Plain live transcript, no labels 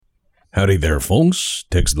Howdy there, folks.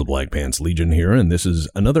 Tex of the Black Pants Legion here, and this is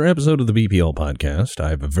another episode of the BPL podcast. I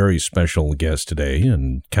have a very special guest today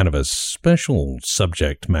and kind of a special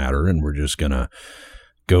subject matter, and we're just going to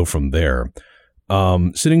go from there.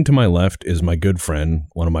 Sitting to my left is my good friend,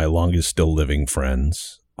 one of my longest still living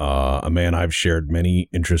friends, a man I've shared many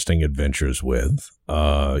interesting adventures with,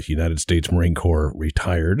 United States Marine Corps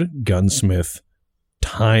retired gunsmith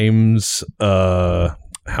times, how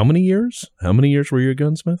many years? How many years were you a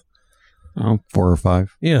gunsmith? Oh, 4 or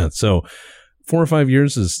 5. Yeah, so 4 or 5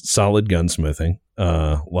 years is solid gunsmithing.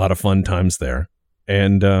 A lot of fun times there.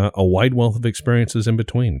 And a wide wealth of experiences in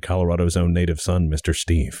between. Colorado's own native son, Mr.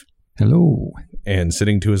 Steve. Hello. And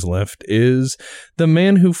sitting to his left is the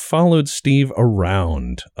man who followed Steve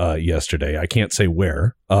around yesterday. I can't say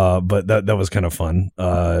where, but that was kind of fun.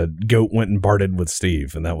 Goat went and barded with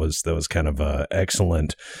Steve, and that was kind of a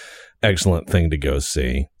excellent thing to go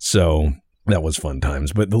see. So that was fun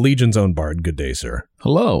times. But the Legion's own bard, good day, sir.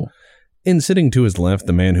 Hello. And sitting to his left,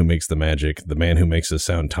 the man who makes the magic, the man who makes us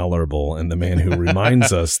sound tolerable, and the man who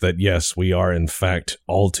reminds us that, yes, we are, in fact,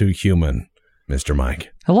 all too human, Mr.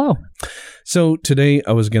 Mike. Hello. So today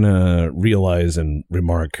I was going to realize and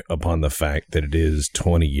remark upon the fact that it is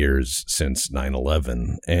 20 years since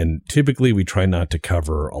 9/11. And typically we try not to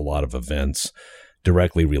cover a lot of events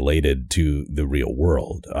directly related to the real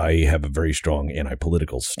world. I have a very strong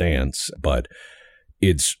anti-political stance, but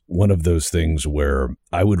it's one of those things where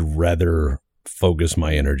I would rather focus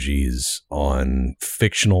my energies on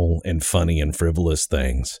fictional and funny and frivolous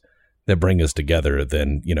things that bring us together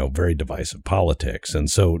than, very divisive politics. And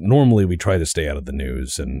so normally we try to stay out of the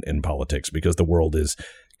news and politics because the world is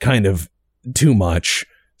kind of too much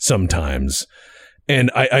sometimes.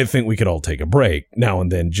 And I think we could all take a break now and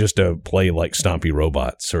then just to play like Stompy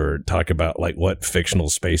Robots or talk about like what fictional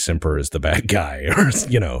space emperor is the bad guy or,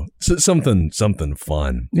 something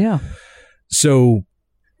fun. Yeah. So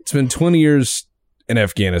it's been 20 years in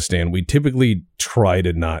Afghanistan. We typically try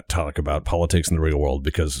to not talk about politics in the real world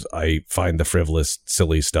because I find the frivolous,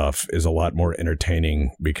 silly stuff is a lot more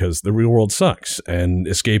entertaining because the real world sucks, and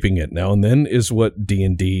escaping it now and then is what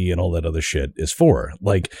D&D and all that other shit is for.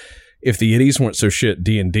 Like, if the 80s weren't so shit,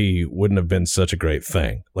 D&D wouldn't have been such a great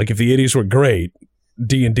thing. Like, if the 80s were great,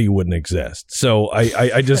 D&D wouldn't exist. So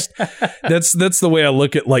I just, that's the way I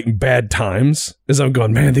look at like bad times, is I'm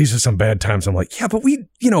going, man, these are some bad times. I'm like, yeah, but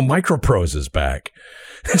Microprose is back.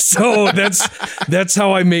 So that's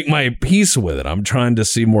how I make my peace with it. I'm trying to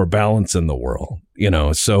see more balance in the world,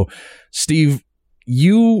 So Steve,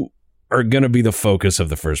 you are going to be the focus of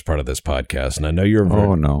the first part of this podcast. And I know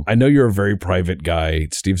you're a very private guy.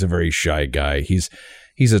 Steve's a very shy guy. He's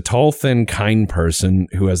a tall, thin, kind person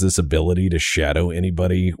who has this ability to shadow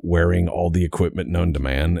anybody wearing all the equipment known to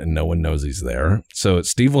man, and no one knows he's there. So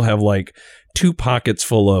Steve will have like 2 pockets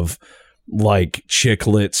full of like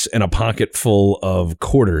chiclets and a pocket full of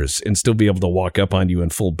quarters and still be able to walk up on you in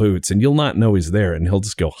full boots, and you'll not know he's there, and he'll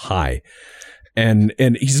just go, hi. And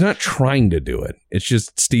he's not trying to do it. It's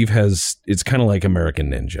just Steve it's kind of like American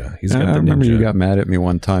Ninja. I remember you got mad at me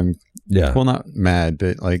one time. Yeah. Well, not mad,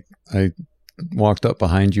 but like I walked up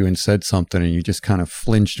behind you and said something, and you just kind of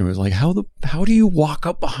flinched and was like, how do you walk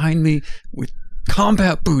up behind me with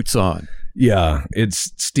combat boots on? Yeah, it's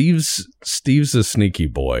Steve's a sneaky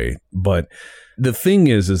boy. But the thing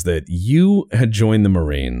is that you had joined the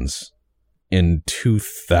Marines in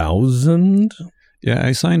 2000. Yeah,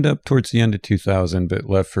 I signed up towards the end of 2000, but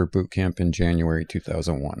left for boot camp in January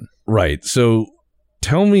 2001. Right. So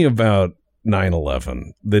tell me about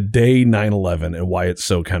 9/11, the day 9/11, and why it's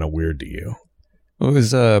so kind of weird to you. Well, it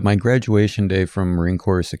was my graduation day from Marine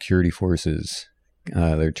Corps Security Forces,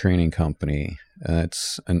 their training company.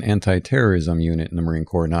 It's an anti-terrorism unit in the Marine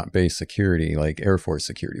Corps, not base security like Air Force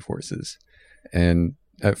Security Forces. And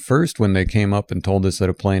at first, when they came up and told us that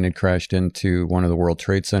a plane had crashed into one of the World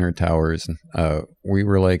Trade Center towers, we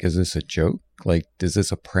were like, is this a joke? Like, is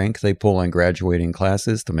this a prank they pull on graduating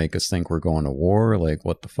classes to make us think we're going to war? Like,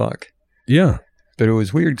 what the fuck? Yeah. But it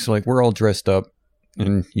was weird because, like, we're all dressed up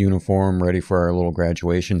in uniform, ready for our little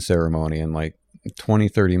graduation ceremony. And, like, 20,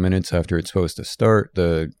 30 minutes after it's supposed to start,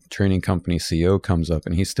 the training company CEO comes up,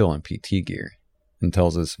 and he's still in PT gear and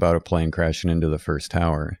tells us about a plane crashing into the first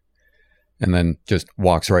tower. And then just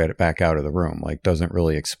walks right back out of the room, like doesn't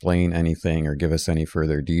really explain anything or give us any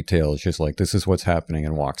further details. Just like, this is what's happening,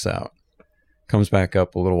 and walks out. Comes back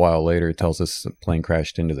up a little while later, tells us the plane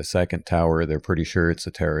crashed into the second tower. They're pretty sure it's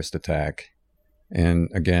a terrorist attack. And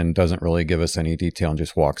again, doesn't really give us any detail and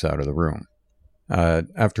just walks out of the room.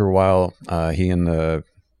 After a while, he and the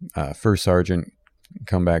first sergeant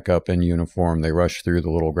come back up in uniform. They rush through the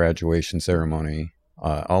little graduation ceremony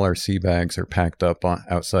All our sea bags are packed up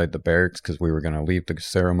outside the barracks because we were going to leave the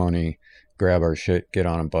ceremony, grab our shit, get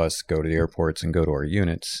on a bus, go to the airports, and go to our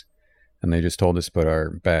units. And they just told us to put our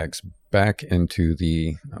bags back into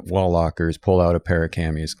the wall lockers, pull out a pair of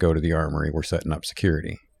camis, go to the armory. We're setting up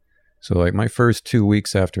security. So like my first 2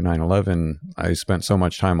 weeks after 9/11, I spent so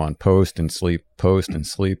much time on post and sleep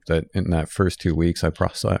that in that first 2 weeks, I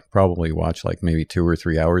probably watched like maybe 2 or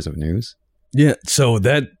 3 hours of news. Yeah, so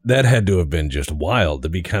that had to have been just wild to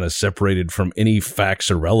be kind of separated from any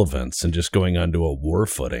facts or relevance and just going onto a war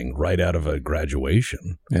footing right out of a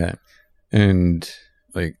graduation. Yeah. And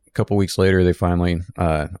like a couple weeks later, they finally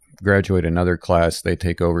graduate another class. They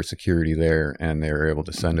take over security there, and they were able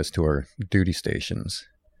to send us to our duty stations.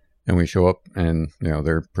 And we show up, and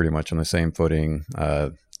they're pretty much on the same footing.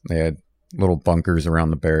 They had little bunkers around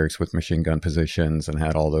the barracks with machine gun positions and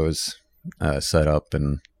had all those set up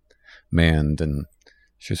and manned, and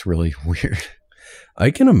it's just really weird.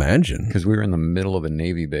 I can imagine, because we were in the middle of a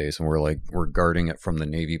Navy base, and we're guarding it from the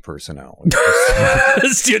Navy personnel.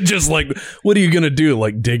 It's just like, what are you gonna do?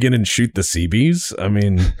 Like dig in and shoot the Seabees? I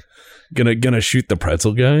mean, gonna shoot the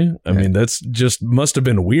pretzel guy? I mean, that's just must have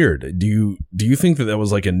been weird. Do you think that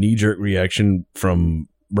was like a knee jerk reaction from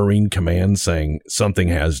Marine Command saying something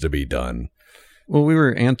has to be done? Well, we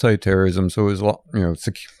were anti-terrorism, so it was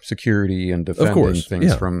security and defending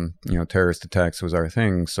things from terrorist attacks was our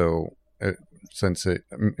thing. So since it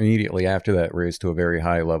immediately after that raised to a very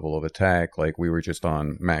high level of attack, like we were just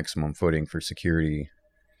on maximum footing for security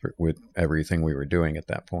with everything we were doing at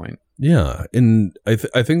that point. Yeah, and I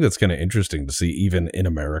think that's kind of interesting to see even in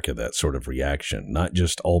America that sort of reaction, not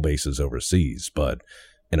just all bases overseas, but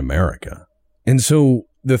in America. And so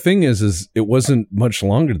the thing is it wasn't much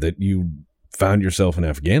longer that you found yourself in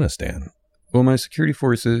Afghanistan. Well, my security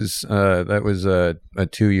forces, that was a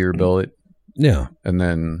 2-year billet. Yeah. And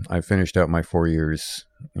then I finished out my 4 years,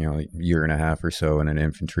 a year and a half or so in an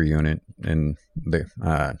infantry unit. And they,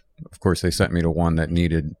 of course, they sent me to one that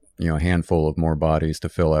needed, a handful of more bodies to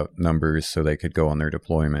fill out numbers so they could go on their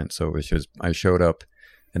deployment. So it was just, I showed up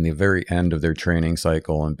in the very end of their training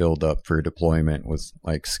cycle and build up for deployment, was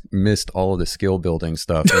like missed all of the skill building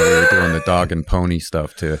stuff. And we were doing the dog and pony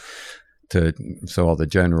stuff so all the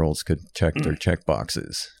generals could check their check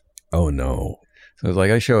boxes. Oh, no. So it was like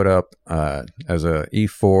I showed up as a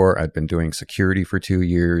E4. I'd been doing security for 2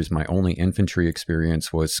 years. My only infantry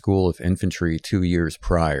experience was School of Infantry 2 years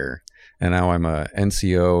prior. And now I'm a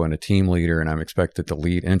NCO and a team leader, and I'm expected to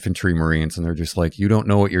lead infantry Marines. And they're just like, you don't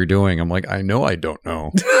know what you're doing. I'm like, I know I don't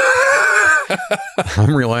know.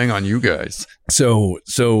 I'm relying on you guys. So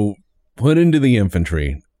put into the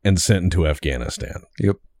infantry and sent into Afghanistan.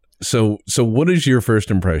 Yep. So what is your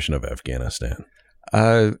first impression of Afghanistan?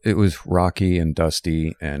 It was rocky and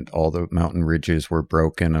dusty, and all the mountain ridges were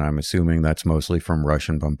broken, and I'm assuming that's mostly from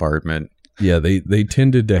Russian bombardment. Yeah, they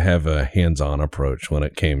tended to have a hands-on approach when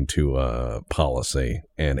it came to policy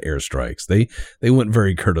and airstrikes. They went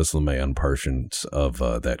very Curtis LeMay on portions of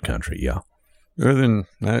that country, yeah. Other than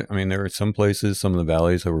that, I mean, there were some places, some of the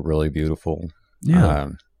valleys that were really beautiful. Yeah.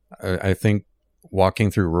 I think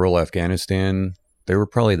walking through rural Afghanistan, they were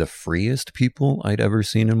probably the freest people I'd ever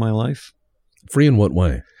seen in my life. Free in what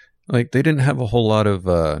way? Like, they didn't have a whole lot of,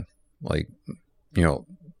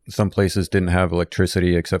 some places didn't have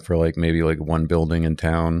electricity except for maybe one building in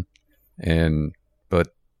town. But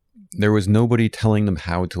there was nobody telling them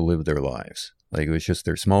how to live their lives. Like, it was just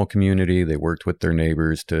their small community. They worked with their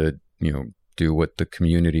neighbors to, do what the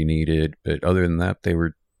community needed. But other than that, they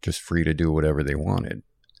were just free to do whatever they wanted.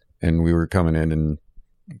 And we were coming in and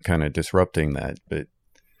kind of disrupting that. But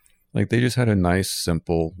they just had a nice,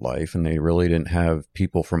 simple life, and they really didn't have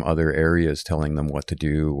people from other areas telling them what to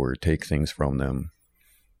do or take things from them.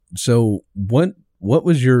 So what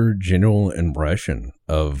was your general impression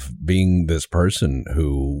of being this person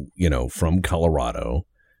who, from Colorado,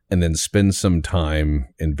 and then spends some time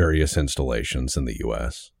in various installations in the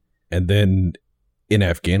U.S. and then in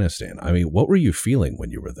Afghanistan? I mean, what were you feeling when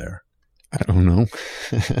you were there? I don't know.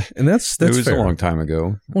 And that's it was fair. A long time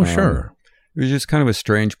ago. Well, sure. It was just kind of a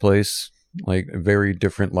strange place, a very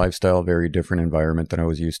different lifestyle, very different environment than I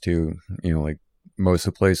was used to. Most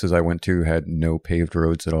of the places I went to had no paved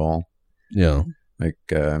roads at all. Yeah.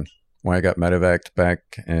 When I got medevaced back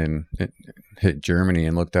and hit Germany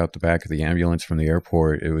and looked out the back of the ambulance from the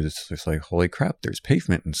airport, it was just like, holy crap, there's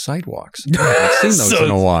pavement and sidewalks. I haven't seen those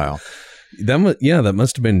in a while. That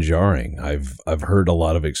must have been jarring. I've heard a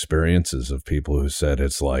lot of experiences of people who said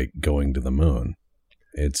it's like going to the moon.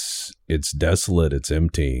 It's desolate, it's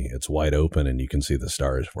empty, it's wide open, and you can see the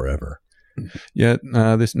stars forever. Yeah,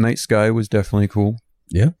 this night sky was definitely cool.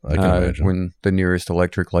 Yeah, I can imagine. When the nearest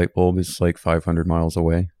electric light bulb is like 500 miles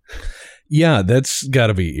away. Yeah, that's got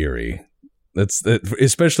to be eerie. That's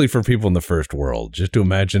especially for people in the first world. Just to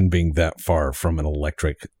imagine being that far from an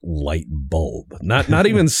electric light bulb. Not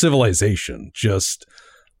even civilization, just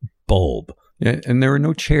bulb. Yeah, and there were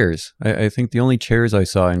no chairs. I think the only chairs I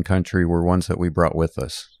saw in country were ones that we brought with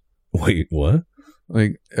us. Wait, what?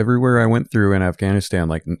 Like everywhere I went through in Afghanistan,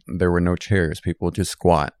 like there were no chairs. People would just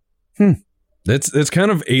squat. That's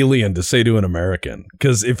kind of alien to say to an American,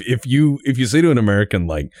 because if you say to an American,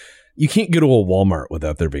 like, you can't go to a Walmart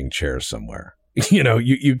without there being chairs somewhere.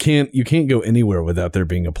 You can't go anywhere without there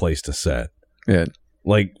being a place to sit. Yeah,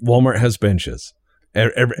 like Walmart has benches.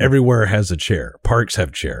 Everywhere has a chair. Parks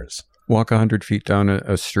have chairs. Walk 100 feet down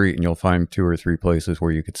a street and you'll find 2 or 3 places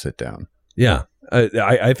where you could sit down. Yeah,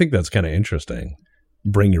 I think that's kind of interesting.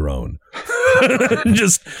 Bring your own.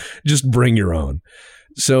 just bring your own.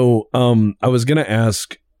 So I was going to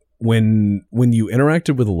ask, when you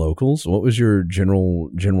interacted with the locals, what was your general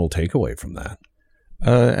takeaway from that?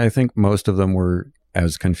 I think most of them were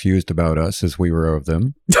as confused about us as we were of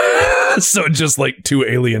them. So just like two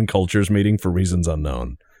alien cultures meeting for reasons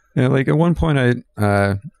unknown. Yeah, like at one point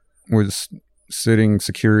I was sitting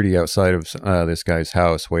security outside of this guy's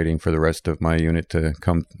house waiting for the rest of my unit to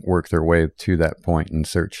come work their way to that point and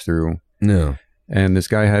search through. No. And this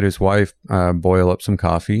guy had his wife boil up some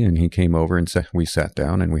coffee, and he came over and we sat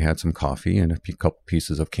down and we had some coffee and a couple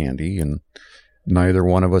pieces of candy, and neither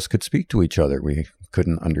one of us could speak to each other. We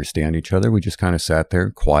couldn't understand each other. We just kind of sat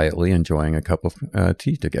there quietly enjoying a cup of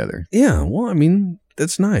tea together. Yeah, well, I mean,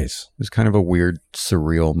 that's nice. It was kind of a weird,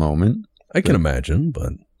 surreal moment. I can imagine,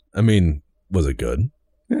 but I mean, was it good?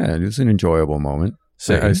 Yeah, it was an enjoyable moment.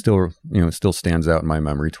 I still, it still stands out in my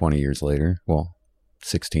memory 20 years later. Well,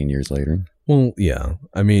 16 years later. Well, yeah.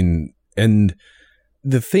 I mean, and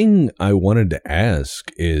the thing I wanted to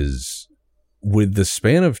ask is, with the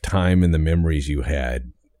span of time and the memories you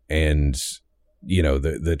had, and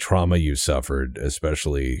the trauma you suffered,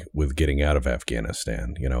 especially with getting out of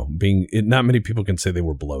Afghanistan, not many people can say they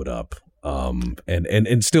were blowed up,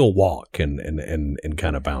 and still walk and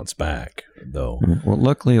kind of bounce back, though. Well,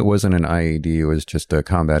 luckily it wasn't an IED. It was just a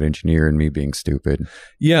combat engineer and me being stupid.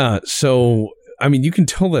 Yeah. So, I mean, you can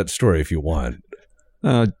tell that story if you want.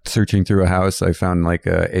 Searching through a house, I found like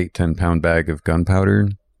a 8-10 pound bag of gunpowder.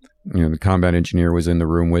 The combat engineer was in the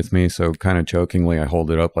room with me, so kind of jokingly, I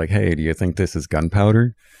hold it up like, "Hey, do you think this is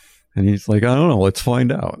gunpowder?" And he's like, "I don't know, let's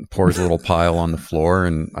find out." And pours a little pile on the floor,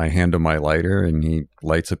 and I hand him my lighter, and he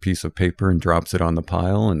lights a piece of paper and drops it on the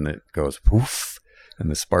pile, and it goes poof.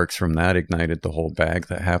 And the sparks from that ignited the whole bag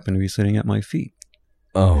that happened to be sitting at my feet.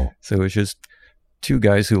 Oh. So it was just two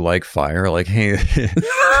guys who like fire, like, "Hey,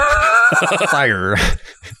 fire."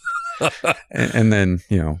 and then,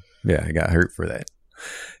 I got hurt for that.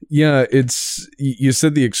 Yeah, you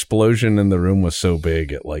said the explosion in the room was so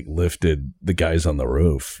big it like lifted the guys on the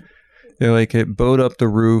roof. Yeah, like it bowed up the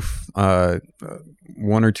roof.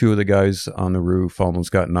 One or two of the guys on the roof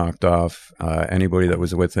almost got knocked off. Anybody that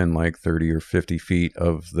was within like 30 or 50 feet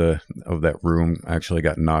of that room actually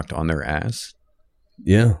got knocked on their ass.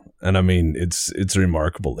 Yeah, and I mean it's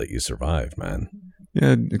remarkable that you survived, man.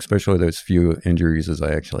 Yeah, especially those few injuries as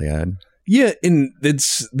I actually had. Yeah, and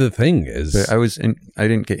it's the thing is, but I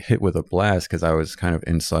didn't get hit with a blast because I was kind of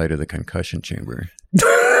inside of the concussion chamber.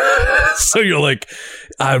 So you're like,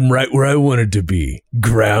 I'm right where I wanted to be,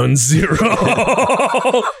 ground zero. So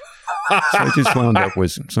I just wound up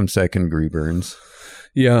with some second-degree burns.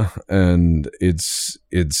 Yeah, and it's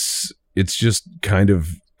just kind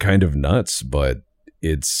of nuts, but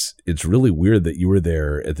it's really weird that you were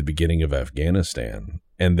there at the beginning of Afghanistan.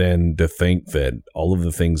 And then to think that all of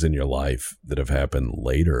the things in your life that have happened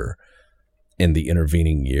later in the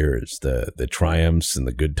intervening years, the triumphs and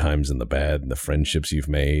the good times and the bad and the friendships you've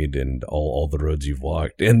made and all the roads you've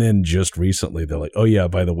walked. And then just recently they're like, "Oh yeah,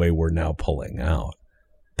 by the way, we're now pulling out."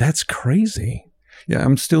 That's crazy. Yeah,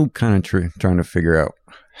 I'm still kind of trying to figure out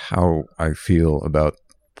how I feel about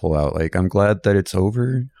pull out. Like, I'm glad that it's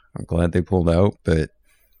over. I'm glad they pulled out, but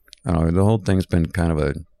I don't know, the whole thing's been kind of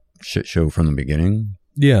a shit show from the beginning.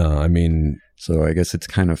 Yeah, I mean, so I guess it's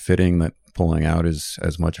kind of fitting that pulling out is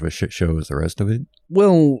as much of a shit show as the rest of it.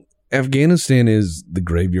 Well, Afghanistan is the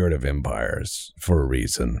graveyard of empires for a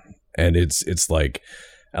reason, and it's like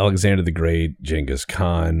Alexander the Great, Genghis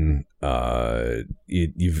Khan.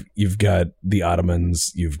 You've got the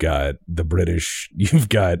Ottomans, you've got the British, you've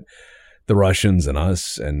got the Russians, and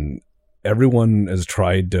us, and everyone has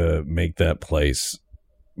tried to make that place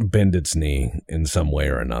bend its knee in some way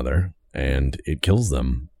or another. And it kills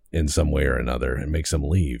them in some way or another and makes them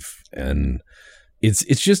leave. And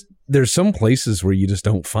it's just there's some places where you just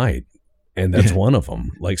don't fight. And that's one of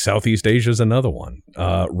them. Like Southeast Asia is another one.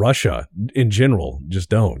 Russia in general, just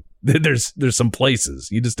don't. There's some places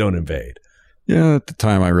you just don't invade. Yeah, at the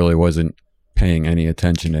time I really wasn't paying any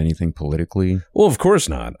attention to anything politically. Well, of course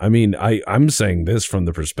not. I mean, I'm saying this from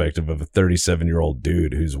the perspective of a 37-year-old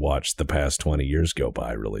dude who's watched the past 20 years go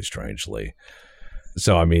by really strangely.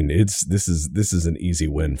 So, I mean, this is an easy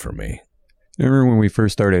win for me. Remember when we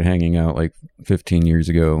first started hanging out like 15 years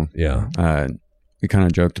ago? Yeah. We kind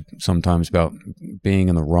of joked sometimes about being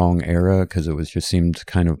in the wrong era because it just seemed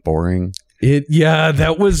kind of boring.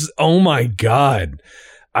 That was, oh my God.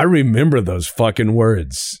 I remember those fucking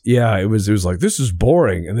words. Yeah, it was like, this is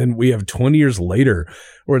boring. And then we have 20 years later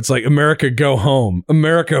where it's like, America, go home.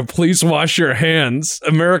 America, please wash your hands.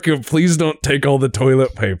 America, please don't take all the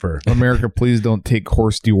toilet paper. America, please don't take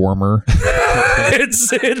horse dewormer.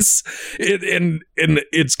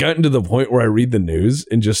 It's gotten to the point where I read the news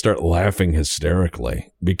and just start laughing hysterically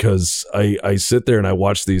because I sit there and I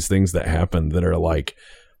watch these things that happen that are like,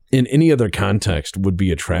 in any other context would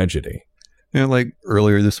be a tragedy. Yeah, like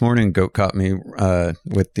earlier this morning, Goat caught me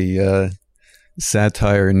with the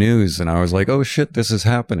satire news, and I was like, "Oh shit, this is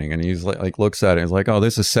happening!" And he's like looks at it, and he's like, "Oh,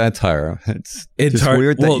 this is satire." It's just hard.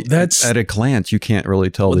 Weird well, that that's at a glance you can't really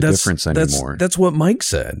tell the difference anymore. That's what Mike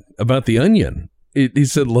said about The Onion. He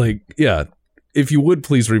said, like, yeah, if you would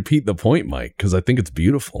please repeat the point, Mike, because I think it's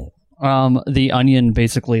beautiful. The Onion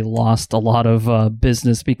basically lost a lot of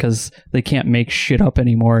business because they can't make shit up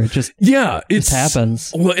anymore. It just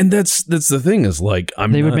happens. Well, and that's the thing is like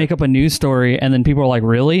they would make up a news story and then people are like,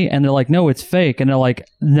 really? And they're like, no, it's fake. And they're like,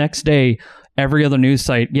 next day, every other news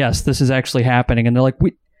site, yes, this is actually happening. And they're like,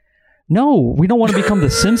 we don't want to become the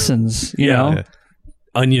Simpsons. You know,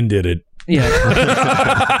 Onion did it. Yeah.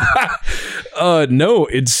 No,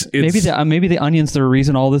 it's maybe the Onion's the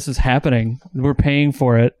reason all this is happening. We're paying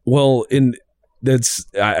for it. Well,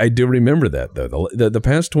 I do remember that though. The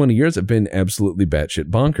past 20 years have been absolutely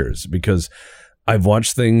batshit bonkers because I've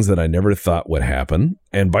watched things that I never thought would happen.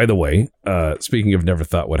 And by the way, speaking of never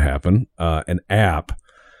thought would happen, an app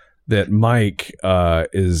that Mike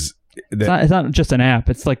is. It's not just an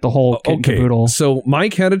app. It's like the whole kit and caboodle. So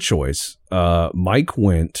Mike had a choice. Mike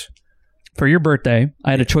went. For your birthday,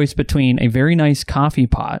 I had a choice between a very nice coffee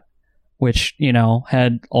pot, which,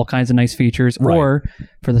 had all kinds of nice features, right, or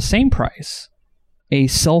for the same price, a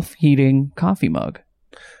self-heating coffee mug.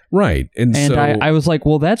 Right. And so I was like,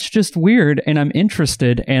 well, that's just weird, and I'm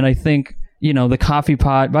interested, and I think, the coffee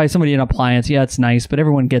pot, buy somebody an appliance, yeah, it's nice, but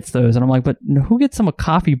everyone gets those. And I'm like, but who gets them a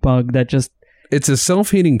coffee mug that just... It's a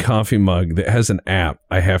self-heating coffee mug that has an app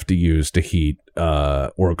I have to use to heat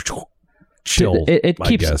or chill. It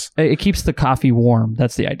keeps the coffee warm.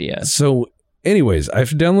 That's the idea. So anyways, I have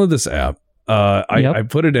to download this app. I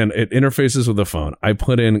put it in. It interfaces with the phone. I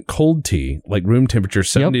put in cold tea, like room temperature,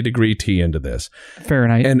 70-degree tea into this.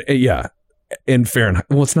 Fahrenheit. And in Fahrenheit.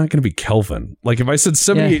 Well, it's not going to be Kelvin. Like if I said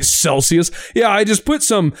 78 Celsius, I just put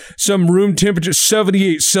some room temperature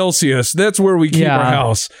 78 Celsius. That's where we keep our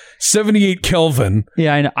house. 78 Kelvin.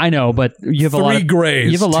 Yeah, I know, but you have 3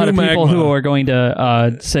 grays. You have a lot of people who are going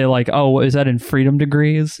to say like, "Oh, is that in freedom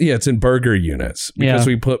degrees?" Yeah, it's in burger units because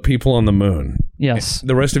we put people on the moon. Yes.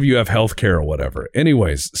 The rest of you have healthcare or whatever.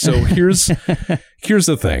 Anyways, so here's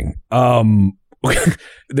the thing.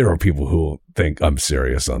 There are people who think I'm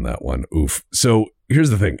serious on that one. Oof. So here's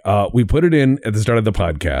the thing. We put it in at the start of the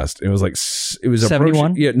podcast. It was like, it was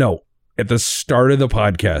 71? Yeah, no. At the start of the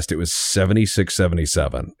podcast, it was 76,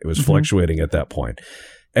 77. It was fluctuating at that point.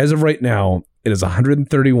 As of right now, it is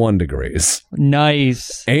 131 degrees.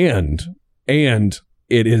 Nice. And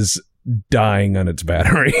it is dying on its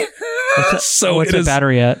battery. What's the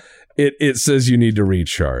battery at? It says you need to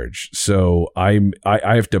recharge. So I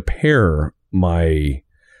have to pair my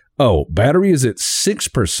battery is at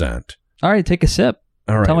 6%. All right, take a sip.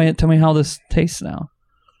 All right. Tell me how this tastes now.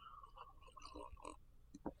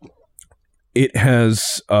 It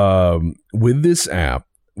has with this app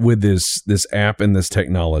and this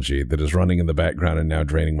technology that is running in the background and now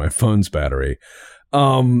draining my phone's battery.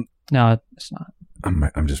 No, it's not.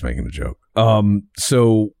 I'm just making a joke.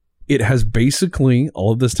 So it has basically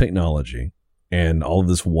all of this technology and all of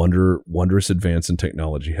this wondrous advance in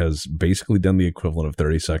technology has basically done the equivalent of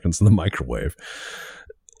 30 seconds in the microwave.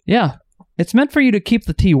 Yeah. It's meant for you to keep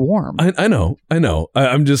the tea warm. I know.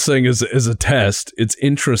 I'm just saying as a test, it's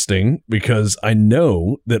interesting because I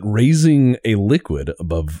know that raising a liquid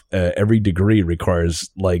above every degree requires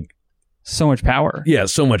like so much power. Yeah,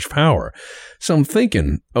 so much power. So I'm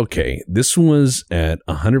thinking, okay, this was at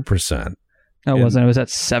 100%. No, it wasn't. It was at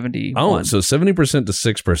 70. Oh, so 70% to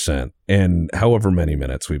 6% and however many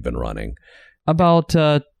minutes we've been running. About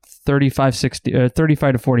 35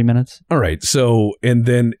 to 40 minutes. All right. So, and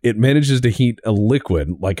then it manages to heat a liquid,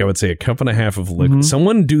 like I would say a cup and a half of liquid. Mhm.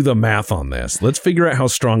 Someone do the math on this. Let's figure out how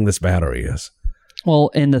strong this battery is.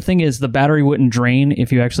 Well, and the thing is, the battery wouldn't drain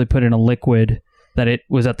if you actually put in a liquid that it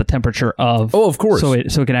was at the temperature of. Oh, of course. So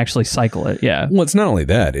it can actually cycle it. Yeah. Well, it's not only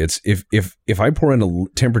that. It's if I pour in a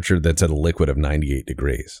temperature that's at a liquid of 98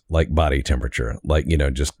 degrees, like body temperature, like,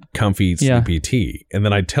 just comfy, sleepy tea, and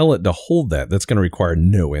then I tell it to hold that's going to require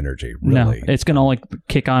no energy, really. No, it's going to only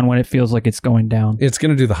kick on when it feels like it's going down. It's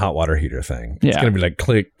going to do the hot water heater thing. It's Yeah. going to be like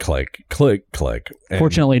click, click, click, click. And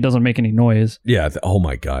Fortunately, it doesn't make any noise. yeah. Oh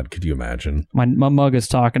my God. Could you imagine? My mug is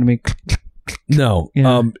talking to me. No.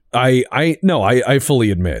 Yeah. I fully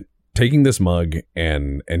admit taking this mug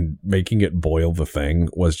and making it boil the thing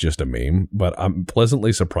was just a meme, but I'm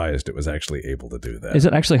pleasantly surprised it was actually able to do that. Is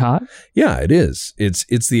it actually hot? Yeah, it is.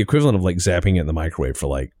 It's the equivalent of like zapping it in the microwave for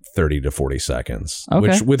like 30 to 40 seconds,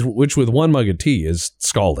 Okay. which with one mug of tea is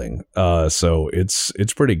scalding. So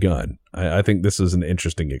it's pretty good. I think this is an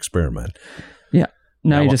interesting experiment.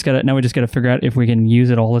 Now we just gotta figure out if we can use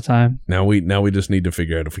it all the time. Now we just need to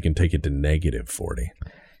figure out if we can take it to negative 40.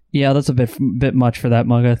 Yeah, that's a bit much for that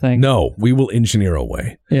mug, I think. No, we will engineer a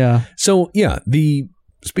way. Yeah. So yeah,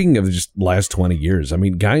 speaking of just last 20 years, I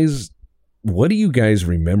mean, guys, what do you guys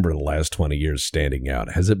remember the last 20 years standing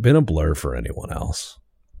out? Has it been a blur for anyone else?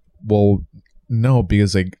 Well, no,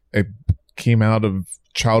 because I came out of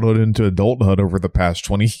childhood into adulthood over the past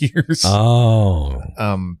 20 years. Oh.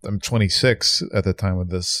 I'm 26 at the time of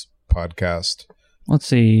this podcast. Let's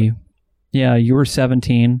see. Yeah, you were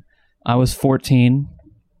 17. I was 14.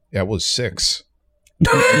 Yeah, I was 6.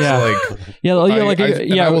 Yeah.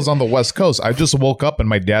 I was on the West Coast. I just woke up and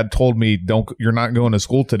my dad told me, you're not going to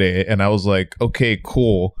school today. And I was like, okay,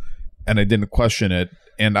 cool. And I didn't question it.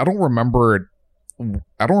 And I don't remember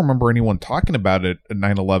anyone talking about it at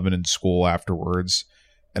 9/11 in school afterwards.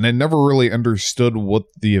 And I never really understood what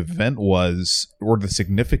the event was or the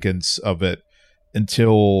significance of it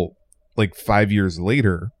until like 5 years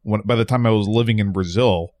later, by the time I was living in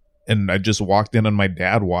Brazil. And I just walked in on my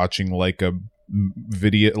dad watching like a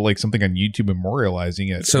video, like something on YouTube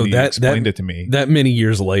memorializing it. So and he explained it to me. That many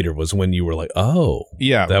years later was when you were like, oh,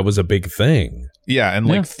 yeah, that was a big thing. Yeah. And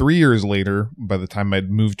like 3 years later, by the time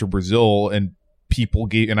I'd moved to Brazil and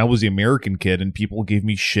I was the American kid and people gave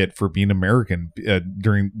me shit for being American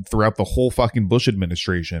throughout the whole fucking Bush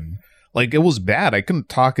administration. Like, it was bad. I couldn't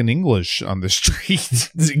talk in English on the street.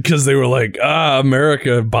 Because they were like,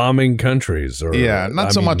 America bombing countries. Or yeah,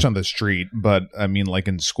 not so much on the street, but I mean, like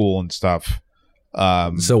in school and stuff.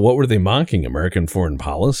 So what were they mocking? American foreign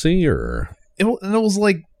policy? Or it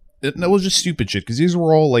was just stupid shit, because these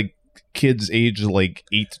were all like kids aged like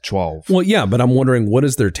 8 to 12. Well, yeah, but I'm wondering, what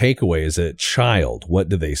is their takeaway as a child? What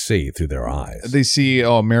do they see through their eyes? They see,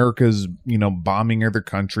 America's, bombing other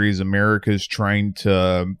countries. America's trying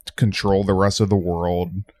to control the rest of the world.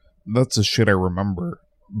 That's the shit I remember.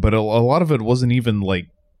 But a lot of it wasn't even like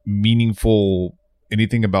meaningful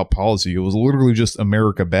anything about policy. It was literally just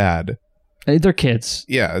America bad. They're kids.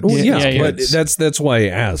 Yeah. Well, yeah, but that's why I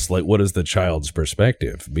asked, like, what is the child's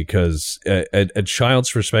perspective? Because a child's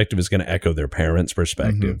perspective is going to echo their parents'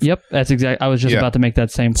 perspective. Mm-hmm. Yep, that's exactly. I was just about to make that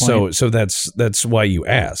same point. So that's why you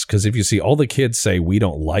ask. Because if you see all the kids say we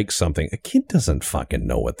don't like something, a kid doesn't fucking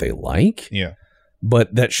know what they like. Yeah.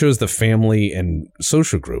 But that shows the family and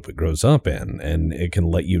social group it grows up in, and it can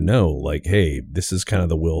let you know, like, hey, this is kind of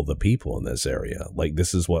the will of the people in this area. Like,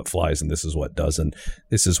 this is what flies and this is what doesn't.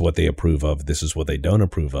 This is what they approve of. This is what they don't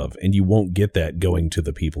approve of. And you won't get that going to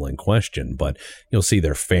the people in question, but you'll see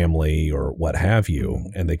their family or what have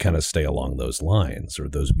you, and they kind of stay along those lines or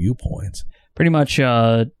those viewpoints. Pretty much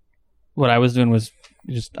what I was doing was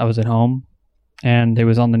I was at home, and it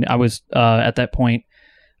was I was at that point,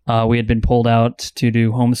 we had been pulled out to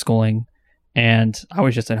do homeschooling, and I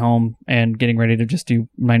was just at home and getting ready to just do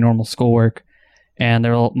my normal schoolwork. And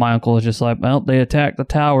my uncle was just like, well, they attacked the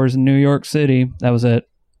towers in New York City. That was it.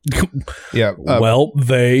 Yeah.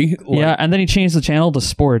 Yeah, and then he changed the channel to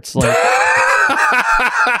sports. Like,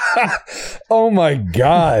 oh my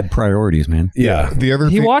God. Priorities, man. Yeah. The other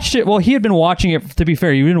he thing, watched it. Well, he had been watching it, to be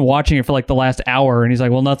fair. He'd been watching it for like the last hour, and he's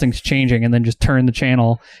like, well, nothing's changing. And then just turned the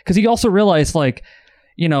channel. Because he also realized, like,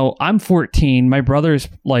 I'm 14, my brother's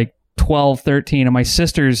like 12, 13, and my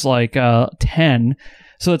sister's like 10.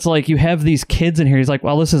 So it's like you have these kids in here. He's like,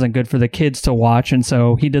 well, this isn't good for the kids to watch. And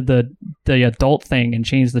so he did the adult thing and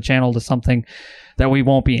changed the channel to something that we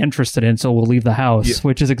won't be interested in. So we'll leave the house,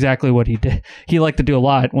 which is exactly what he did. He liked to do a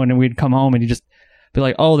lot when we'd come home, and he'd just be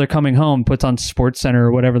like, oh, they're coming home, puts on Sports Center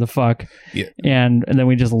or whatever the fuck. Yeah. And then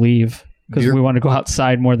we just leave because we want to go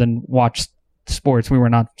outside more than watch sports. We were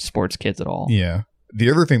not sports kids at all. Yeah. The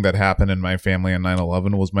other thing that happened in my family on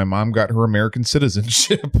 9/11 was my mom got her American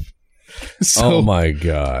citizenship. So oh my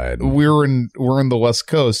God. We're in the West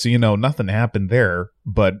Coast, so nothing happened there,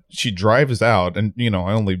 but she drives out, and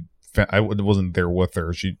I wasn't there with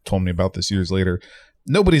her. She told me about this years later.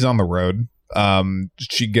 Nobody's on the road.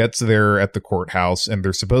 She gets there at the courthouse, and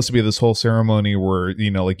there's supposed to be this whole ceremony where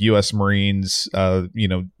like U.S. Marines do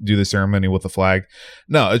the ceremony with the flag.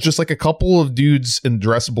 No, it's just like a couple of dudes in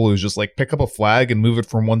dress blues just like pick up a flag and move it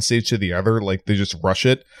from one stage to the other, like they just rush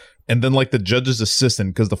it. And then like the judge's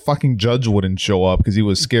assistant, because the fucking judge wouldn't show up because he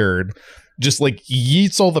was scared, just like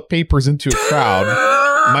yeets all the papers into a crowd.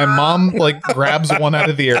 My mom like grabs one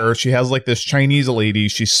out of the air. She has like this Chinese lady.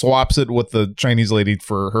 She swaps it with the Chinese lady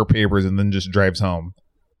for her papers and then just drives home.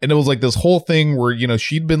 And it was like this whole thing where,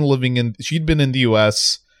 she'd been in the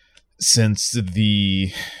US since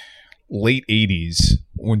the late 80s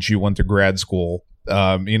when she went to grad school.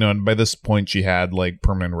 And by this point she had like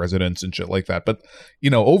permanent residence and shit like that. But,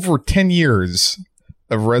 over 10 years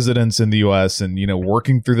of residence in the US and,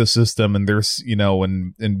 working through the system, and there's,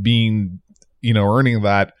 and being, earning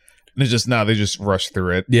that, and it's just they just rush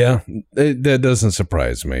through it. Yeah, that doesn't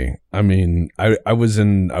surprise me. I mean, I was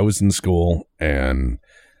in school, and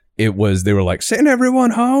they were like, send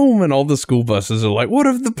everyone home, and all the school buses are like, what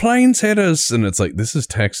if the planes hit us? And it's like, this is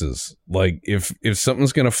Texas. Like, if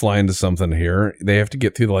something's gonna fly into something here, they have to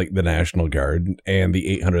get through like the National Guard and the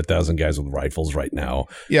 800,000 guys with rifles right now.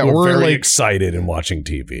 Yeah, we're very like, excited and watching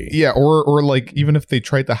TV. Yeah, or like even if they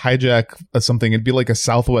tried to hijack something, it'd be like a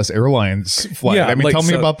Southwest Airlines flight. Yeah, I mean, like, tell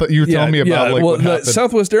me about that. You were telling me about like what happened.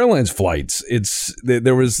 Southwest Airlines flights.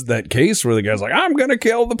 There was that case where the guy's like, I'm gonna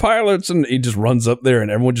kill the pilots, and he just runs up there,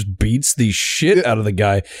 and everyone just beats the shit out of the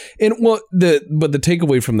guy. And but the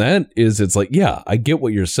takeaway from that is, it's like, yeah, I get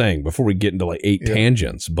what you're saying before we get into like 8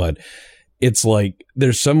 tangents, but it's like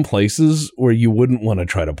there's some places where you wouldn't want to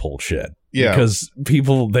try to pull shit. Yeah, because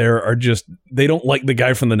people there are they don't like the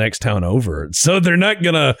guy from the next town over, so they're not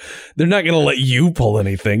gonna let you pull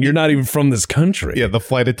anything. You're not even from this country. Yeah, the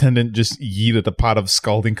flight attendant just yeeted a pot of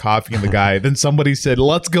scalding coffee in the guy. Then somebody said,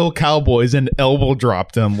 "Let's go Cowboys," and elbow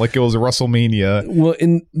dropped him like it was WrestleMania. Well,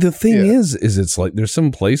 and the thing is it's like there's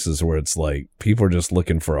some places where it's like people are just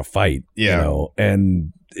looking for a fight. Yeah,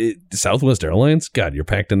 and Southwest Airlines, God, you're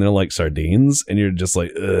packed in there like sardines, and you're just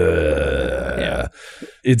like, ugh. Yeah,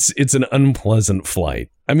 it's an unpleasant flight.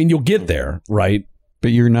 I mean, you'll get there, right?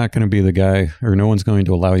 But you're not going to be the guy, or no one's going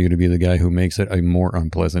to allow you to be the guy who makes it a more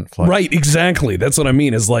unpleasant flight. Right, exactly. That's what I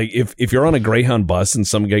mean. Is like if you're on a Greyhound bus and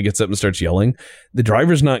some guy gets up and starts yelling, the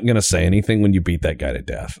driver's not going to say anything when you beat that guy to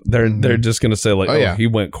death. They're just going to say like, oh, he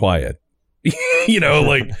went quiet.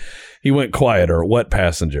 Like he went quiet, or what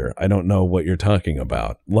passenger? I don't know what you're talking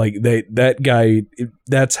about. Like that guy,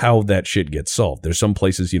 that's how that shit gets solved. There's some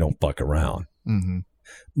places you don't fuck around. Mm-hmm.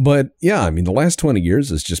 But yeah, I mean, the last 20 years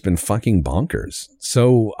has just been fucking bonkers.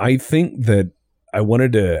 So I think that I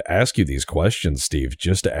wanted to ask you these questions, Steve,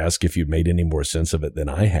 just to ask if you've made any more sense of it than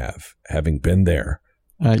I have, having been there.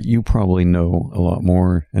 You probably know a lot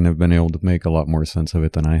more and have been able to make a lot more sense of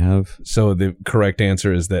it than I have. So the correct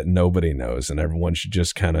answer is that nobody knows, and everyone should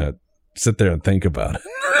just kind of sit there and think about it.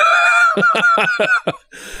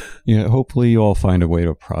 Yeah, hopefully you all find a way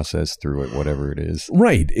to process through it, whatever it is.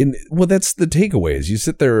 Right. And well, that's the takeaway is you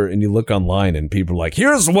sit there and you look online and people are like,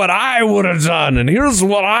 here's what I would have done, and here's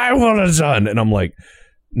what I would have done. And I'm like,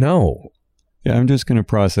 no. Yeah, I'm just going to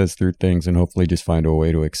process through things and hopefully just find a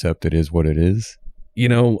way to accept it is what it is.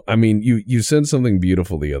 I mean, you said something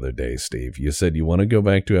beautiful the other day, Steve. You said you want to go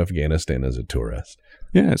back to Afghanistan as a tourist.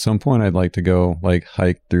 Yeah, at some point I'd like to go like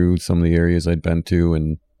hike through some of the areas I'd been to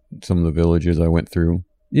and some of the villages I went through.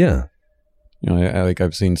 Yeah.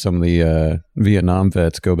 I've seen some of the Vietnam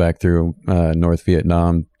vets go back through North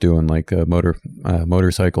Vietnam doing like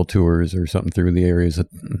motorcycle tours or something through the areas that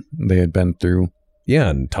they had been through. Yeah,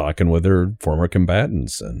 and talking with their former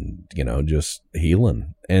combatants and, just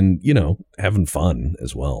healing and, having fun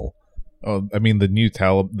as well. Oh, I mean,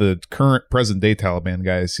 the current present day Taliban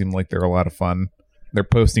guys seem like they're a lot of fun. They're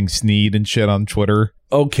posting Sneed and shit on Twitter.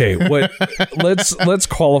 Okay, let's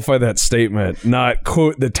qualify that statement. Not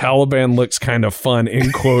quote the Taliban looks kind of fun,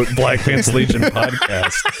 end quote Black Pants Legion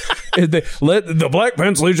podcast. The Black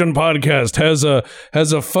Pants Legion podcast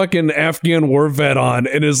has a fucking Afghan war vet on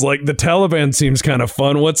and is like, the Taliban seems kind of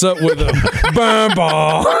fun. What's up with them?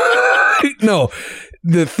 No,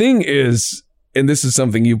 the thing is, and this is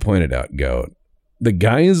something you pointed out, Goat. The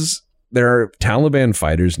guys, there are Taliban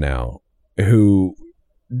fighters now who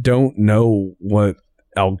don't know what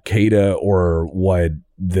Al-Qaeda or what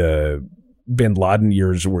the bin Laden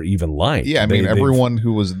years were even like. Yeah, I mean, everyone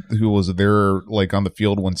who was there, like on the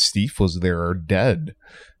field when Steve was there, are dead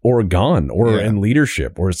or gone or in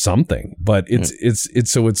leadership or something. But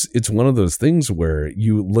it's one of those things where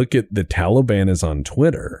you look at the Taliban is on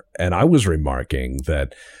Twitter, and I was remarking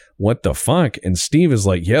that. What the fuck? And Steve is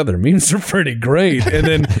like, yeah, their memes are pretty great. And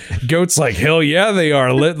then Goat's like, hell yeah, they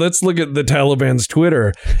are. Let's look at the Taliban's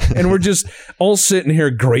Twitter. And we're just all sitting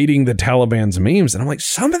here grading the Taliban's memes. And I'm like,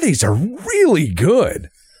 some of these are really good.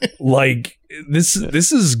 Like, this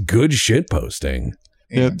is good shit posting.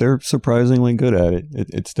 Yeah, they're surprisingly good at it.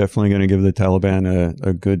 It's definitely going to give the Taliban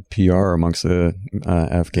a good PR amongst the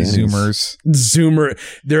Afghans. Zoomer.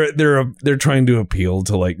 They're trying to appeal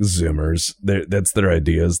to like Zoomers. That's their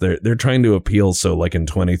ideas. They're trying to appeal so like in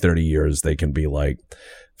 20, 30 years they can be like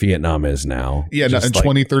Vietnam is now. Yeah, in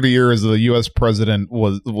 20, 30 years the U.S. president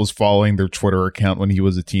was following their Twitter account when he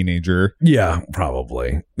was a teenager. Yeah,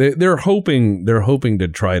 probably. They're hoping to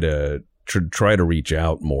try to reach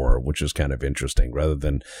out more, which is kind of interesting, rather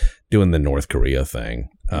than doing the North Korea thing,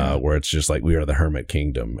 where it's just like we are the hermit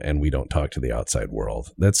kingdom and we don't talk to the outside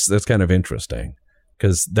world. That's kind of interesting,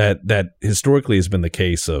 because that historically has been the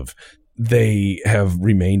case of they have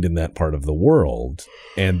remained in that part of the world,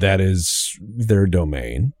 and that is their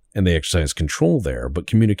domain, and they exercise control there. But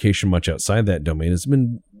communication much outside that domain has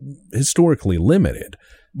been historically limited.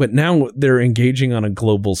 But now they're engaging on a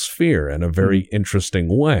global sphere in a very interesting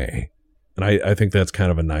way. And I think that's kind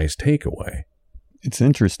of a nice takeaway. It's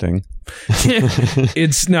interesting.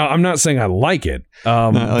 Now, I'm not saying I like it.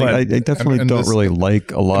 But I definitely don't really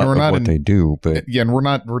like a lot of what they do. But yeah, and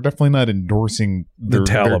we're definitely not endorsing the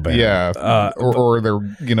Taliban. Or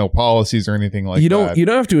their policies or anything like that. You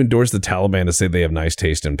don't have to endorse the Taliban to say they have nice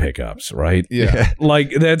taste in pickups, right? Yeah.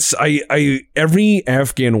 Like that's every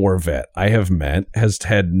Afghan war vet I have met has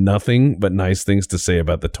had nothing but nice things to say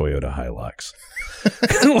about the Toyota Hilux.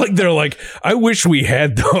 Like they're like, I wish we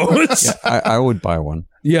had those. Yeah, I would buy one.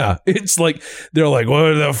 Yeah, it's like they're like,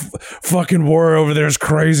 well, the fucking war over there is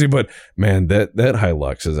crazy, but man, that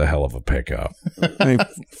Hilux is a hell of a pickup. They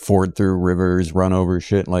ford through rivers, run over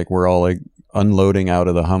shit. Like we're all like unloading out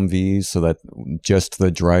of the Humvees so that just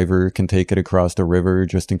the driver can take it across the river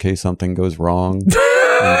just in case something goes wrong.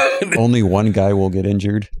 Only one guy will get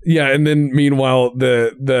injured. Yeah, and then meanwhile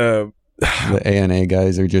the ANA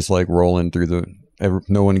guys are just like rolling through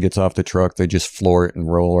no one gets off the truck. They just floor it and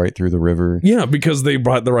roll right through the river. Yeah, because they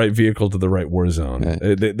brought the right vehicle to the right war zone.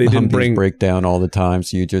 Yeah. They didn't break down all the time.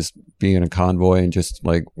 So you just be in a convoy and just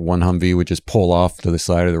like one Humvee would just pull off to the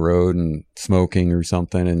side of the road and smoking or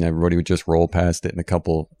something. And everybody would just roll past it and a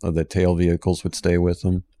couple of the tail vehicles would stay with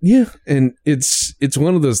them. Yeah. And it's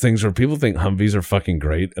one of those things where people think Humvees are fucking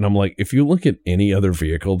great. And I'm like, if you look at any other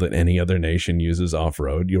vehicle that any other nation uses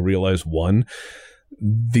off-road, you'll realize one,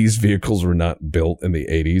 these vehicles were not built in the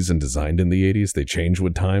 80s and designed in the 80s. They change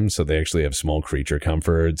with time, so they actually have small creature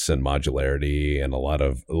comforts and modularity and a lot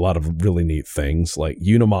of really neat things. Like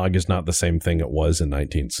Unimog is not the same thing it was in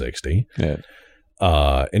 1960. Yeah.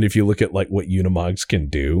 And if you look at like what Unimogs can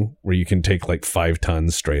do, where you can take like 5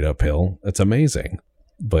 tons straight uphill, that's amazing.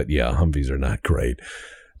 But yeah, Humvees are not great.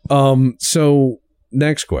 So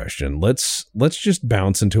next question. Let's just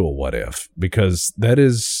bounce into a what if, because that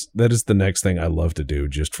is the next thing I love to do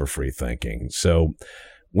just for free thinking. So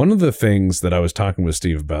one of the things that I was talking with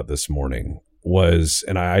Steve about this morning was,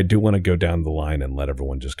 and I do want to go down the line and let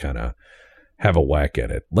everyone just kind of have a whack at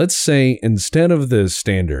it. Let's say instead of the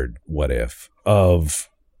standard what if of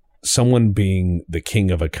someone being the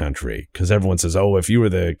king of a country, because everyone says, oh, if you were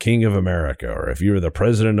the king of America or if you were the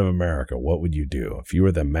president of America, what would you do if you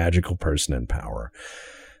were the magical person in power?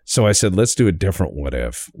 So I said, let's do a different what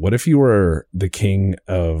if. What if you were the king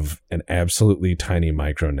of an absolutely tiny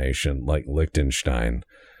micronation like Liechtenstein?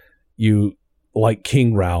 You, like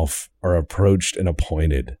King Ralph, are approached and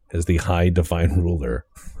appointed as the high divine ruler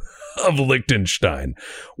of Liechtenstein.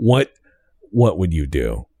 What would you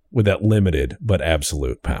do with that limited but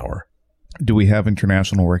absolute power? Do we have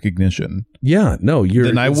international recognition? Yeah, no.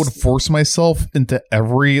 Then I would force myself into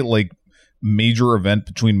every like major event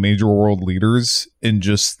between major world leaders and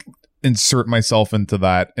just insert myself into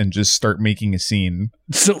that and just start making a scene.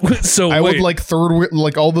 So I would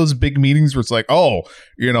like all those big meetings where it's like, oh,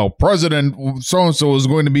 President so-and-so is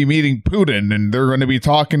going to be meeting Putin and they're going to be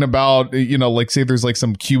talking about, like say there's like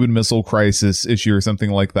some Cuban Missile Crisis issue or something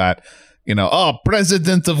like that.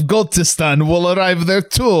 President of Gotistan will arrive there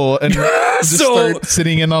too, and just start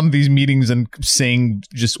sitting in on these meetings and saying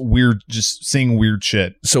weird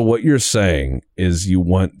shit. So what you're saying is you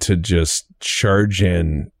want to just charge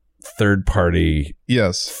in third party,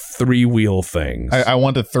 yes, 3-wheel things. I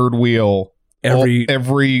want a third wheel every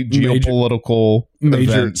geopolitical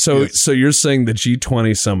major event. So you're saying the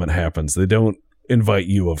G20 summit happens. They don't invite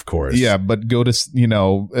you, of course. Yeah, but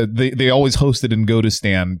they always host it in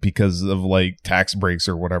Godistan because of like tax breaks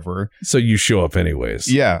or whatever. So you show up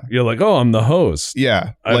anyways. Yeah. You're like, oh, I'm the host.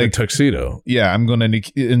 Yeah. I have a tuxedo. Yeah, I'm going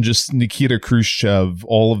to and just Nikita Khrushchev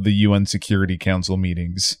all of the UN Security Council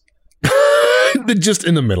meetings. Just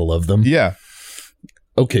in the middle of them. Yeah.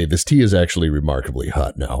 Okay, this tea is actually remarkably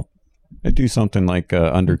hot now. I'd do something like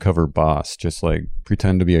undercover boss, just like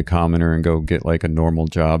pretend to be a commoner and go get like a normal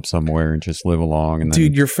job somewhere and just live along. And then...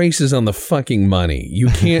 Dude, your face is on the fucking money. You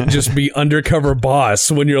can't just be undercover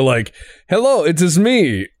boss when you're like, hello, it is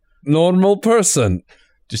me, normal person.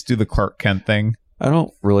 Just do the Clark Kent thing. I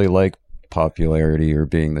don't really like popularity or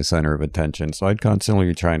being the center of attention, so I'd constantly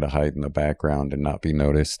be trying to hide in the background and not be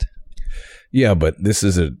noticed. Yeah, but this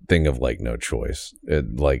is a thing of like no choice.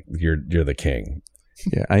 Like you're the king.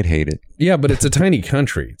 Yeah, I'd hate it. Yeah, but it's a tiny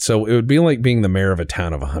country, so it would be like being the mayor of a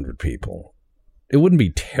town of 100 people. It wouldn't be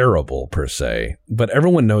terrible per se, but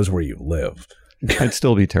everyone knows where you live. I'd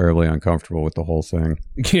still be terribly uncomfortable with the whole thing.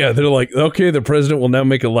 Yeah, they're like, okay, the president will now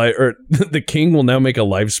make the king will now make a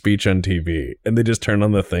live speech on TV, and they just turn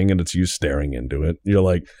on the thing and it's you staring into it. You're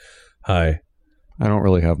like, hi. I don't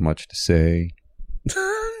really have much to say.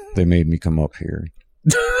 They made me come up here.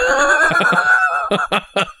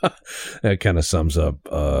 That kind of sums up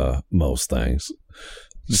most things.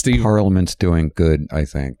 Steve, Parliament's doing good, I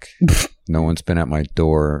think. No one's been at my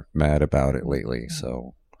door mad about it lately,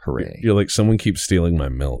 so hooray. You're like, someone keeps stealing my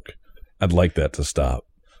milk. I'd like that to stop.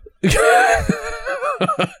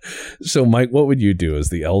 So, Mike, what would you do as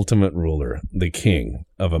the ultimate ruler, the king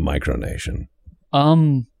of a micronation?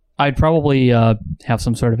 I'd probably have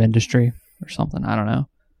some sort of industry or something. I don't know.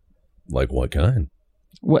 Like what kind?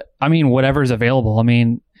 Whatever's available. I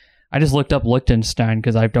mean, I just looked up Liechtenstein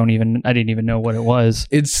because I didn't even know what it was.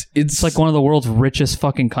 It's like one of the world's richest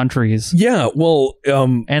fucking countries. Yeah, well,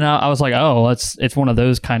 and I was like, oh, it's one of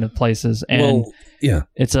those kind of places. And yeah,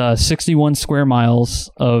 it's 61 square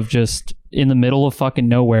miles of just in the middle of fucking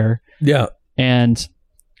nowhere. Yeah, and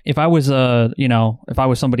if I was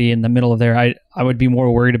somebody in the middle of there, I would be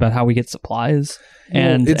more worried about how we get supplies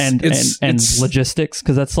and logistics,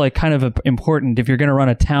 because that's like kind of important. If you're going to run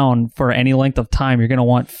a town for any length of time, you're going to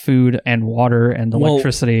want food and water and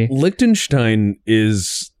electricity. Liechtenstein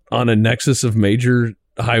is on a nexus of major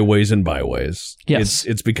highways and byways. Yes,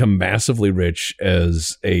 it's become massively rich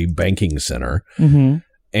as a banking center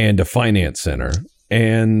and a finance center,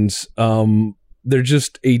 and they're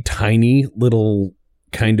just a tiny little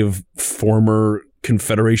kind of former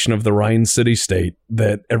Confederation of the Rhine city-state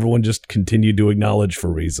that everyone just continued to acknowledge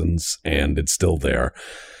for reasons, and it's still there.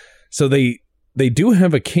 So they do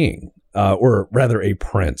have a king, or rather a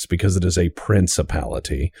prince, because it is a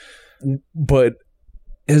principality. But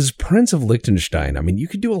as Prince of Liechtenstein, I mean, you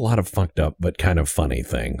could do a lot of fucked up but kind of funny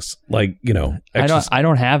things. Like, I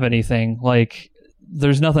don't have anything. Like,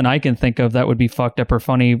 there's nothing I can think of that would be fucked up or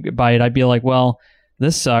funny by it. I'd be like, well,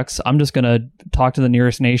 this sucks. I'm just going to talk to the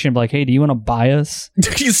nearest nation and be like, hey, do you want to buy us?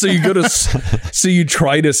 So you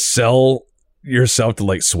try to sell yourself to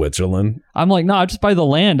like Switzerland? I'm like, no, I just buy the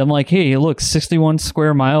land. I'm like, hey, look, 61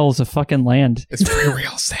 square miles of fucking land. It's free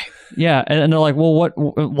real estate. Yeah. And they're like, well, what,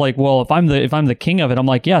 like, well, if I'm the king of it, I'm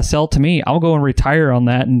like, yeah, sell it to me. I'll go and retire on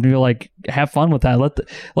that and be like, have fun with that.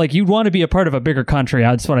 Like, you'd want to be a part of a bigger country.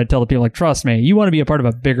 I just want to tell the people, like, trust me, you want to be a part of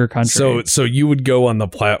a bigger country. So you would go on the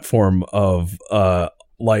platform of,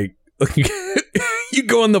 like, you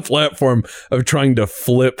go on the platform of trying to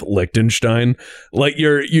flip Liechtenstein. Like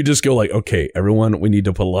you just go like, okay, everyone, we need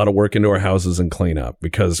to put a lot of work into our houses and clean up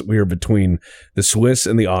because we are between the Swiss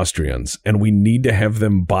and the Austrians and we need to have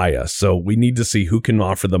them buy us. So we need to see who can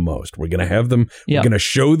offer the most. We're going to have them. Yep. We're going to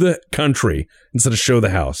show the country instead of show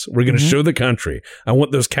the house. We're going to show the country. I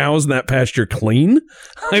want those cows in that pasture clean.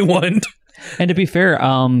 I want. And to be fair,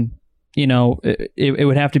 it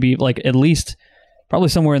would have to be like at least probably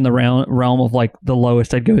somewhere in the realm of like the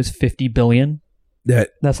lowest I'd go is 50 billion.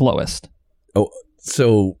 That's lowest. Oh,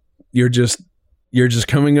 so you're just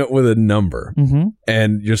coming up with a number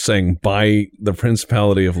and you're saying buy the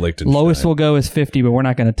Principality of Liechtenstein. Lowest will go is 50, but we're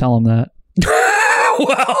not going to tell them that.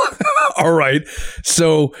 Well, all right.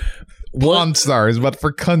 So Pawn Stars, but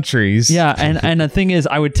for countries. Yeah, and the thing is,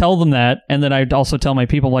 I would tell them that, and then I'd also tell my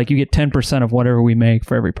people, like, you get 10% of whatever we make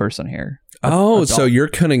for every person here. That's so you're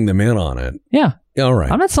cutting them in on it. Yeah. All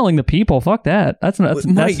right. I'm not selling the people. Fuck that. That's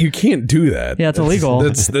Mike, you can't do that. Yeah, it's illegal.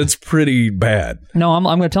 That's pretty bad. No, I'm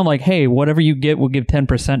going to tell them, like, hey, whatever you get, we'll give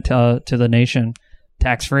 10% to the nation,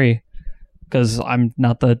 tax free. Because I'm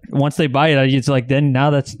not once they buy it, it's like, then now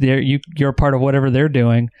that's you're part of whatever they're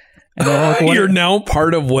doing. You're now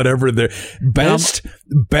part of whatever their best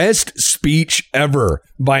speech ever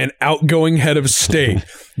by an outgoing head of state.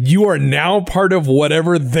 You are now part of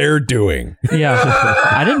whatever they're doing. Yeah.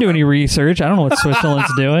 I didn't do any research. I don't know what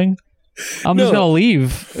Switzerland's doing. I'm just going to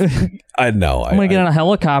leave. I know. I'm going to get on a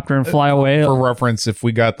helicopter and fly away. For reference, if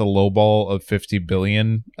we got the lowball of 50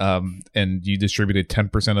 billion and you distributed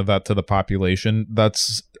 10% of that to the population,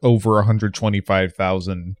 that's over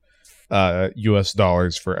 125,000 US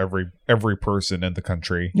dollars for every person in the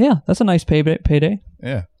country. Yeah, that's a nice payday.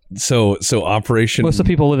 Yeah. So Operation... Most of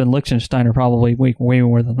the people who live in Liechtenstein are probably way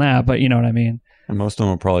more than that, but you know what I mean. And most of them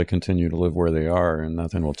will probably continue to live where they are, and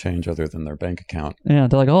nothing will change other than their bank account. Yeah,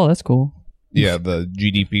 they're like, oh, that's cool. Yeah, the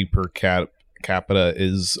GDP per capita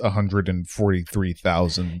is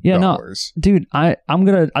 $143,000. Yeah, no, dude, I'm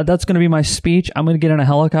gonna. That's gonna be my speech. I'm gonna get on a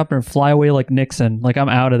helicopter and fly away like Nixon. Like I'm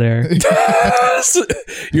out of there.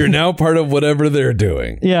 You're now part of whatever they're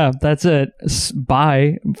doing. Yeah, that's it.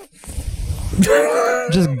 Bye.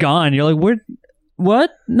 Just gone. You're like, what?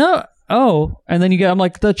 No. Oh, and then I'm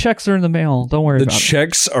like, the checks are in the mail. Don't worry about it. The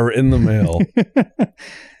checks are in the mail.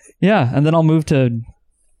 Yeah, and then I'll move to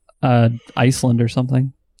Iceland or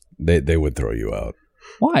something. They would throw you out.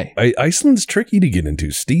 Why? Iceland's tricky to get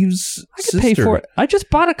into. Steve's I can pay for it. I just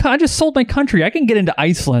I just sold my country. I can get into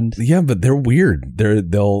Iceland. Yeah, but they're weird.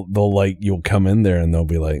 They'll like, you'll come in there and they'll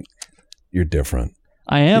be like, you're different.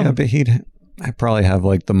 I am. Yeah, but I probably have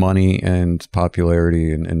like the money and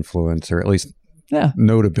popularity and influence, or at least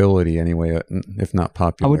notability anyway, if not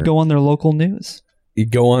popular. I would go on their local news. You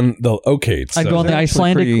go on the I'd go on the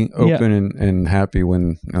Icelandic. Pretty open and happy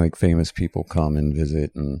when like famous people come and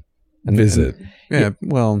visit and visit.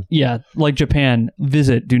 Yeah, like Japan.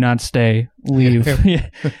 Visit, do not stay. Leave.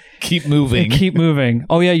 Keep moving. Keep moving.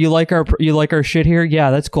 Oh yeah, you like our shit here?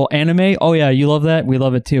 Yeah, that's cool. Anime? Oh yeah, you love that? We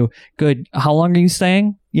love it too. Good. How long are you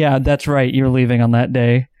staying? Yeah, that's right. You're leaving on that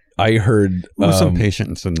day. I heard with some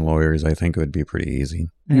patience and lawyers, I think it would be pretty easy.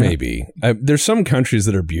 Yeah. Maybe. There's some countries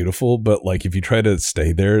that are beautiful, but like if you try to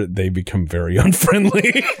stay there, they become very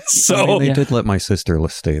unfriendly. So I mean, they did let my sister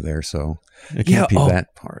stay there, so it can't be that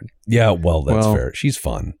hard. Yeah, well, that's fair. She's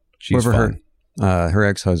fun. She's fun. Her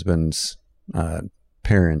ex-husband's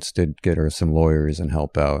parents did get her some lawyers and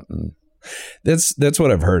help out, and that's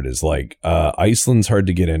what I've heard is like Iceland's hard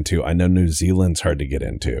to get into. I know New Zealand's hard to get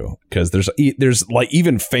into because there's like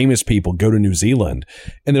even famous people go to New Zealand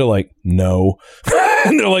and they're like, no.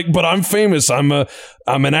 And they're like, but I'm famous. I'm an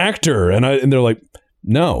actor. And they're like,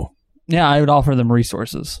 no. Yeah, I would offer them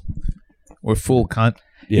resources. We're full cunt.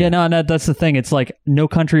 Yeah, no, that's the thing. It's like no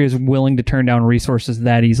country is willing to turn down resources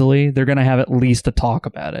that easily. They're going to have at least a talk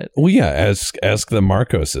about it. Well, yeah, ask the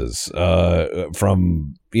Marcoses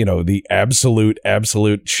from, the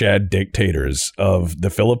absolute Shad dictators of the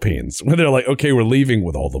Philippines. When they're like, okay, we're leaving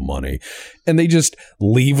with all the money. And they just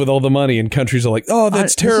leave with all the money. And countries are like, oh,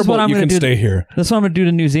 that's terrible. You can stay here. That's what I'm going to do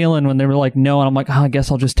to New Zealand when they were like, no. And I'm like, I guess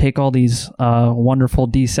I'll just take all these wonderful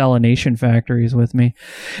desalination factories with me.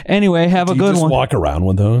 Anyway, have a good one. Walk around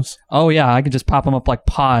with those? Oh, yeah. I could just pop them up like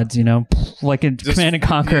pods, like in Command and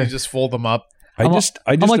Conquer. Yeah, just fold them up. I'm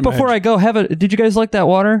like, before I go, did you guys like that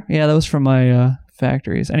water? Yeah, that was from my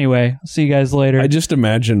factories. Anyway, see you guys later. I just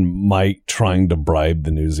imagine Mike trying to bribe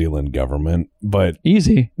the New Zealand government, but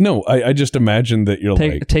easy. No, I just imagine that you're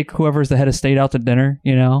take whoever's the head of state out to dinner.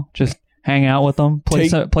 Just hang out with them, play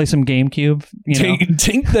some GameCube.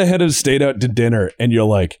 Take the head of state out to dinner, and you're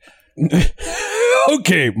like,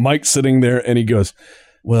 okay, Mike's sitting there, and he goes,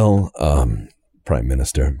 well, Prime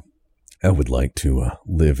Minister, I would like to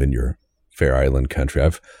live in your fair island country.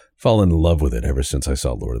 I've fallen in love with it ever since I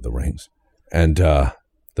saw Lord of the Rings. And the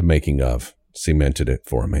making of cemented it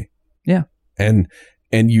for me. Yeah. And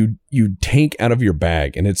you take out of your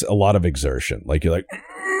bag, and it's a lot of exertion. Like you're like,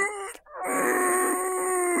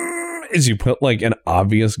 as you put like an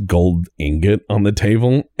obvious gold ingot on the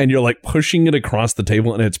table, and you're like pushing it across the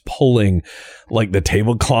table, and it's pulling like the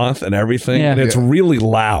tablecloth and everything, and it's really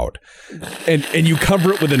loud. And you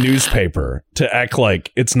cover it with a newspaper to act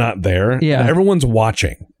like it's not there. Yeah. And everyone's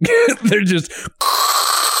watching. They're just.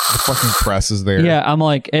 The fucking press is there. Yeah, I'm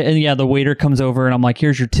like, and the waiter comes over and I'm like,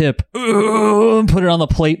 here's your tip. Put it on the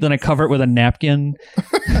plate, then I cover it with a napkin.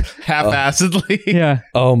 Half-assedly. Yeah.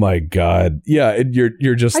 Oh my God. Yeah,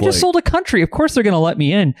 you're just I just sold a country. Of course they're going to let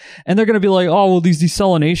me in. And they're going to be like, oh, well, these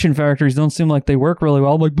desalination factories don't seem like they work really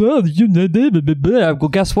well. I'm like, well,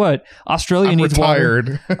 guess what? Australia needs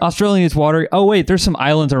water. Australia needs water. Oh, wait, there's some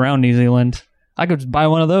islands around New Zealand. I could buy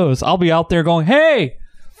one of those. I'll be out there going, hey,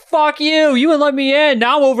 fuck you. You wouldn't let me in.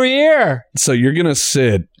 Now I'm over here. So you're going to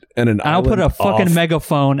sit in an island. I'll put a fucking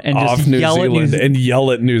megaphone and just yell at New Zealand. And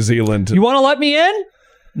yell at New Zealand. You want to let me in?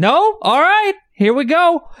 No? All right. Here we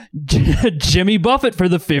go. Jimmy Buffett for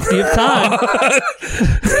the 50th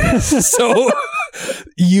time. So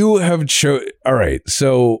you have all right.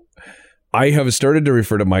 So I have started to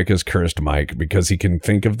refer to Mike as Cursed Mike because he can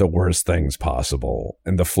think of the worst things possible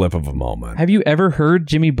in the flip of a moment. Have you ever heard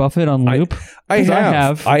Jimmy Buffett on loop? I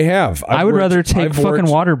have. I would rather take fucking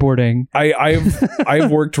waterboarding. I've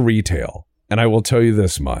worked retail, and I will tell you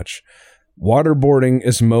this much. Waterboarding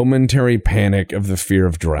is momentary panic of the fear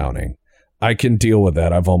of drowning. I can deal with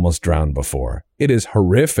that. I've almost drowned before. It is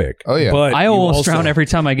horrific. Oh, yeah. But I almost drown every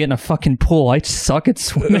time I get in a fucking pool. I suck at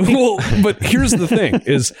swimming. Well, but here's the thing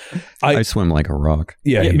is I swim like a rock.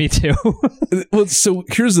 Yeah, me too. Well, so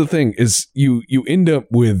here's the thing is you end up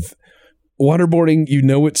with waterboarding. You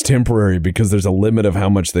know it's temporary because there's a limit of how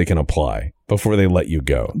much they can apply before they let you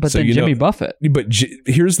go. But so then Jimmy Buffett. But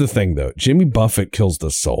here's the thing, though. Jimmy Buffett kills the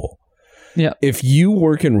soul. Yeah. If you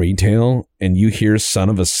work in retail and you hear Son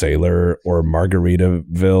of a Sailor or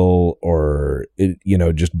Margaritaville or,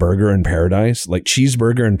 just Burger in Paradise, like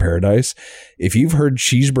Cheeseburger in Paradise, if you've heard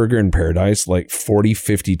Cheeseburger in Paradise like 40,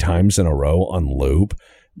 50 times in a row on loop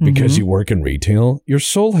because you work in retail, your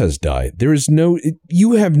soul has died.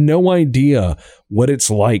 You have no idea what it's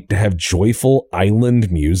like to have joyful island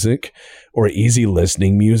music or easy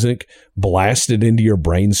listening music blasted into your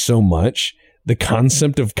brain so much. The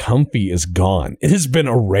concept of comfy is gone. It has been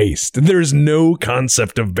erased. There is no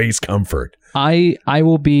concept of base comfort. I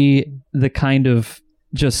will be the kind of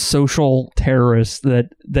just social terrorist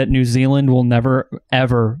that New Zealand will never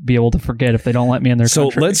ever be able to forget if they don't let me in their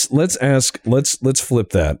country. So let's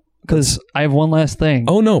flip that. Because I have one last thing.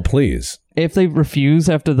 Oh no, please. If they refuse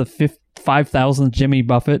after the 5,000th Jimmy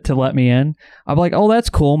Buffett to let me in, I'm like, oh, that's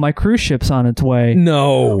cool. My cruise ship's on its way.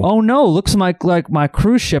 No. Oh, no. Looks like my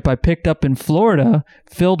cruise ship I picked up in Florida,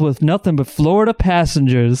 filled with nothing but Florida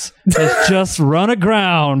passengers, has just run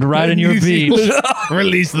aground right in your beach.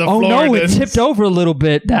 Release the Floridians. Oh, no. It tipped over a little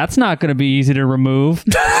bit. That's not going to be easy to remove.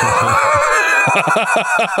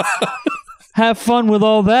 Have fun with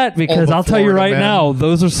all that, because I'll tell you right now,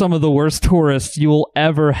 those are some of the worst tourists you will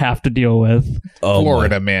ever have to deal with. Oh,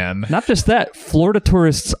 Florida man. Not just that, Florida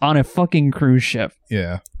tourists on a fucking cruise ship.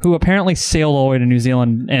 Yeah. Who apparently sailed all the way to New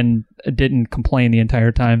Zealand and didn't complain the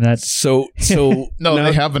entire time. That's so no,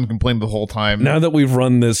 they haven't complained the whole time. Now that we've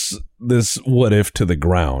run this what if to the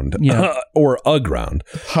ground, or aground.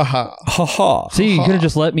 Ha. See, you could have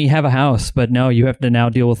just let me have a house, but no, you have to now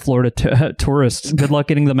deal with Florida tourists. Good luck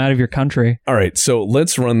getting them out of your country. All right, so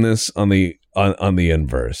let's run this on the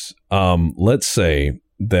inverse. Let's say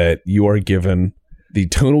that you are given the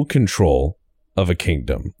total control of a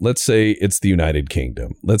kingdom. Let's say it's the United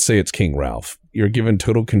Kingdom. Let's say it's King Ralph. You're given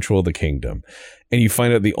total control of the kingdom, and you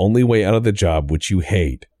find out the only way out of the job, which you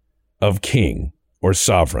hate, of king or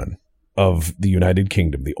sovereign of the United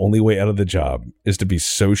Kingdom, the only way out of the job is to be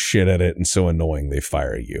so shit at it and so annoying they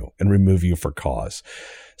fire you and remove you for cause.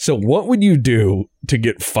 So what would you do to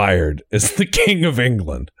get fired as the King of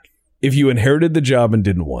England if you inherited the job and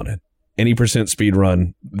didn't want it? Any percent speed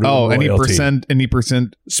run, any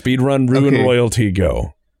percent speed run, ruin royalty,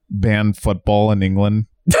 go. Ban football in England.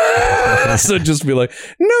 So just be like,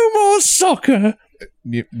 no more soccer.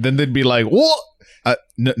 Then they'd be like, what?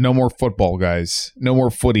 No more football, guys. No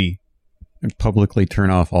more footy. And publicly turn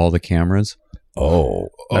off all the cameras.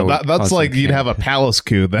 That's like you'd have a palace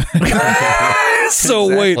coup then. So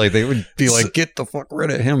exactly. wait, they would be like, get the fuck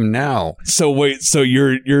rid of him now. So wait, so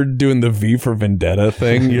you're doing the V for Vendetta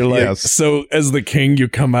thing? You're like, yes. So as the king, you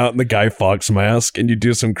come out in the Guy Fawkes mask and you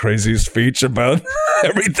do some crazy speech about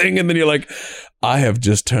everything, and then you're like, I have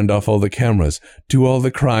just turned off all the cameras. Do all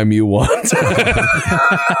the crime you want.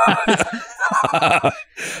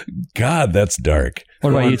 God, that's dark. What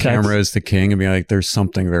about you, camera as the king and be like, there's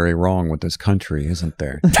something very wrong with this country, isn't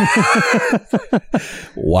there?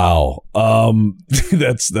 Wow.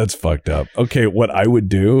 That's fucked up. Okay, what I would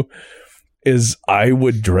do is I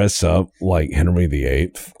would dress up like Henry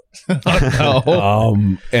VIII.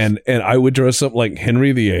 No. And I would dress up like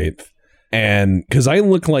Henry VIII. And because I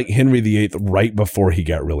look like Henry VIII right before he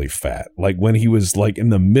got really fat, like when he was like in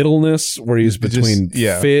the middleness where he was between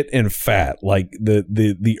fit and fat, like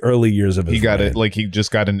the early years of his he got reign. it, like he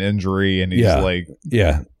just got an injury and he's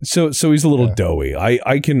so he's a little doughy.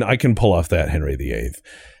 I can pull off that Henry VIII,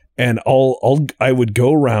 and I would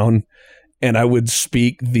go around and I would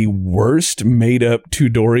speak the worst made up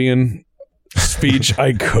Tudorian speech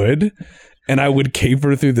I could. and I would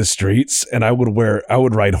caper through the streets, and I would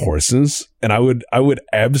ride horses, and I would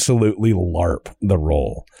absolutely LARP the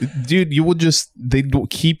role. Dude, they'd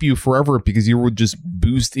keep you forever because you would just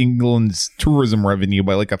boost England's tourism revenue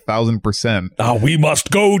by like 1,000%. Oh, we must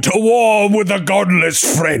go to war with the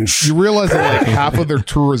godless French. You realize that like half of their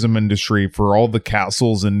tourism industry for all the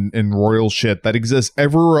castles and royal shit that exists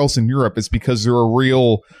everywhere else in Europe is because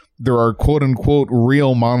there are quote unquote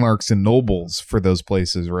real monarchs and nobles for those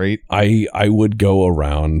places, right? I would go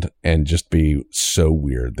around and just be so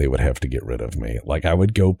weird they would have to get rid of me. Like I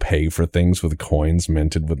would go pay for things with coins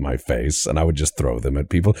minted with my face, and I would just throw them at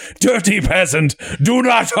people. Dirty peasant, do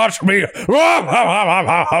not touch me.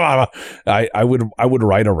 I would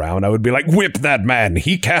ride around. I would be like, whip that man.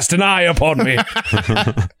 He cast an eye upon me.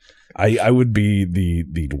 I would be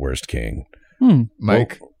the worst king.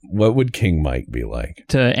 Mike. What would King Mike be like?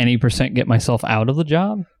 To any percent get myself out of the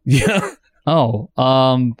job? Yeah. Oh,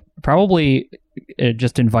 probably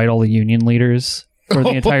just invite all the union leaders for the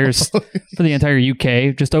entire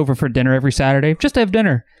UK just over for dinner every Saturday. Just to have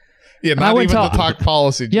dinner. Yeah, not even to talk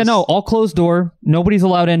policy. Yeah, no, all closed door. Nobody's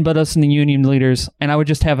allowed in but us and the union leaders. And I would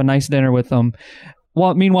just have a nice dinner with them.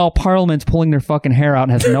 Well, meanwhile, Parliament's pulling their fucking hair out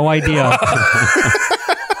and has no idea.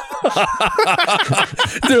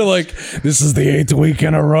 They're like, this is the 8th week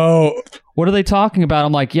in a row. What are they talking about?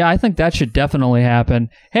 I'm like, yeah, I think that should definitely happen.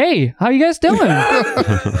 Hey, how you guys doing?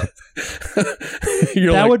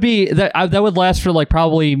 That would last for like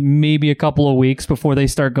probably maybe a couple of weeks before they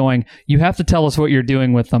start going, you have to tell us what you're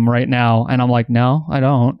doing with them right now. And I'm like, no, I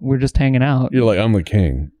don't. We're just hanging out. You're like, I'm a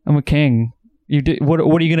king. I'm a king. What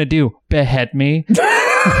are you going to do? Behead me?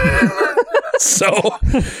 So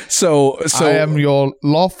I am your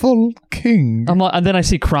lawful king. And then I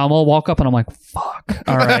see Cromwell walk up, and I'm like, "Fuck!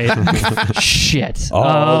 All right, shit."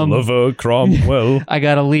 Oliver Cromwell. I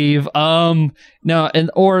gotta leave. No,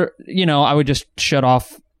 I would just shut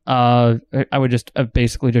off. I would just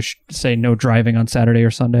basically just say no driving on Saturday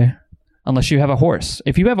or Sunday, unless you have a horse.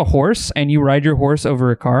 If you have a horse and you ride your horse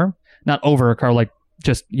over a car, not over a car, like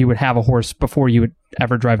just you would have a horse before you would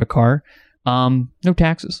ever drive a car. No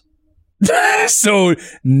taxes. So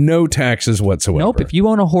no taxes whatsoever. Nope. If you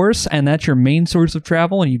own a horse and that's your main source of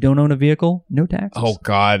travel and you don't own a vehicle, no taxes. Oh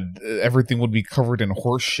God, everything would be covered in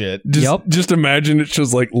horse shit. Just imagine it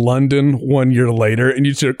shows like London 1 year later, and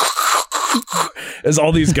you see as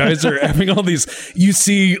all these guys are having all these. You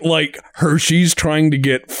see like Hershey's trying to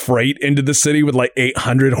get freight into the city with like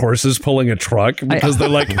 800 horses pulling a truck because they're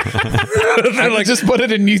like just put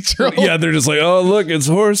it in neutral. Yeah, they're just like, oh look, it's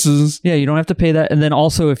horses. Yeah, you don't have to pay that. And then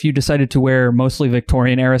also, if you decided to wear mostly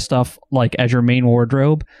Victorian era stuff like as your main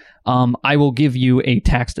wardrobe, I will give you a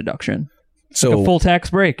tax deduction. So like a full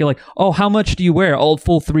tax break. You're like, oh, how much do you wear? Oh,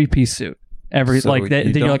 full 3-piece suit. You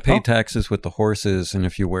don't pay taxes with the horses, and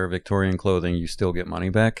if you wear Victorian clothing, you still get money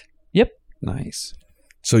back? Yep. Nice.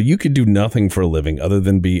 So you could do nothing for a living other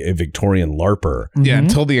than be a Victorian LARPer. Yeah,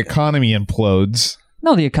 until the economy implodes.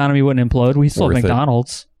 No, the economy wouldn't implode. We still have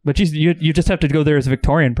McDonald's. But you just have to go there as a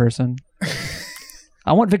Victorian person.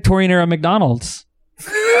 I want Victorian era McDonald's.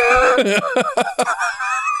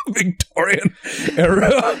 Victorian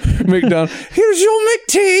era McDonald's. Here's your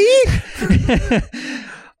McTea.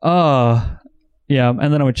 Yeah,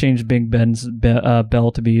 and then I would change Big Ben's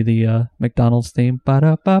bell to be the McDonald's theme.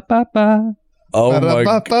 Ba-da-ba-ba-ba. Oh my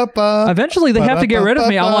God. Eventually, they have to get rid of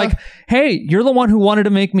me. I'm like, hey, you're the one who wanted to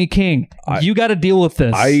make me king. You got to deal with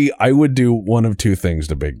this. I would do one of two things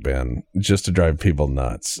to Big Ben just to drive people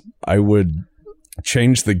nuts. I would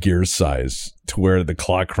change the gear size to where the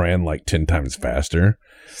clock ran like 10 times faster.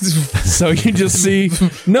 So you just see so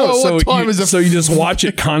you just watch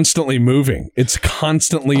it constantly moving. It's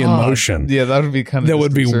constantly in motion. Yeah, that would be kind of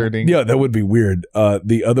disconcerting. That would be weird.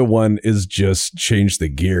 The other one is just change the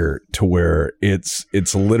gear to where it's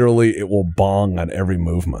literally it will bong on every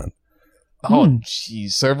movement. Oh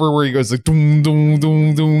jeez! So everywhere he goes like doom doom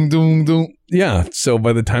doom doom doom doom. Yeah. So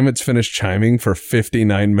by the time it's finished chiming for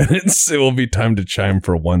 59 minutes, it will be time to chime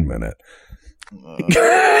for 1 minute.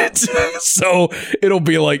 So it'll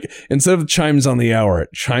be like instead of chimes on the hour,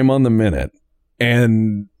 chime on the minute,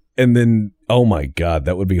 and then oh my God,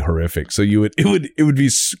 that would be horrific. So it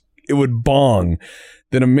would bong,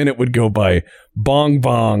 then a minute would go by bong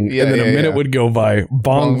bong, and then a minute would go by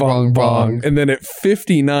bong bong bong, and then at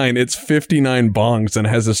 59 it's 59 bongs and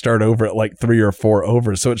has to start over at like 3 or 4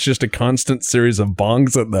 over. So it's just a constant series of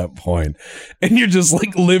bongs at that point, and you're just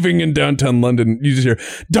like living in downtown London. You just hear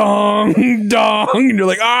dong dong, and you're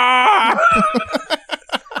like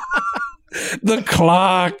the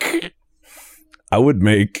clock. I would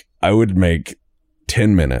make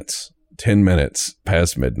 10 minutes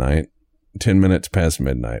past midnight, 10 minutes past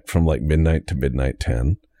midnight, from like midnight to midnight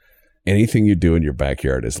 10, anything you do in your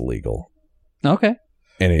backyard is legal. Okay.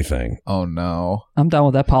 Anything. Oh, no. I'm down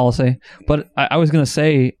with that policy. But I was going to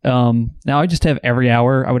say, now I just have every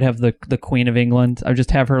hour, I would have the Queen of England. I would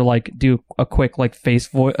just have her like do a quick like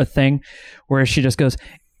a thing where she just goes,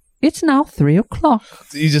 "It's now 3 o'clock.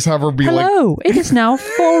 You just have her be Hello, it is now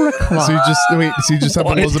 4 o'clock. So you just have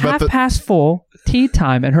Elizabeth. It's 4:30, tea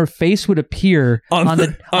time, and her face would appear on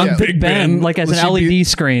Big Ben like as an LED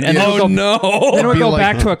screen. And then it would go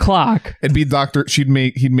back to a clock. It'd be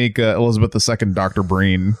he'd make Elizabeth II Dr.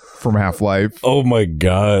 Breen from Half-Life. Oh my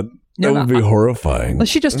God. That would be horrifying.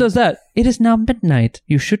 She just does that. It is now midnight.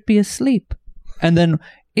 You should be asleep. And then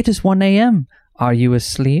it is 1 a.m. Are you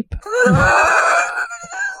asleep?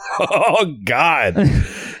 Oh, God.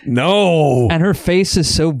 No. And her face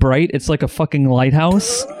is so bright, it's like a fucking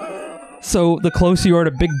lighthouse. So the closer you are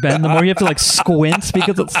to Big Ben, the more you have to like squint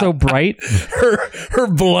because it's so bright. Her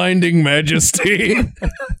blinding majesty.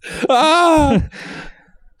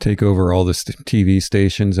 Take over all the TV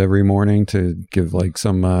stations every morning to give like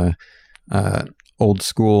some old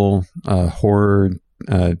school horror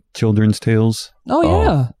children's tales. Oh,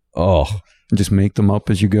 yeah. Oh. Just make them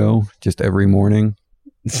up as you go, just every morning.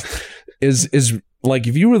 Is like,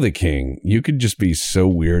 if you were the king, you could just be so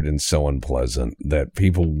weird and so unpleasant that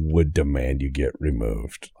people would demand you get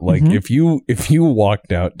removed. Like, if you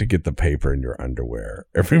walked out to get the paper in your underwear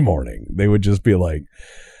every morning, they would just be like,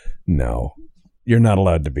 "No, you're not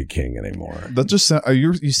allowed to be king anymore." That just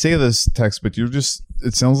you say this text, but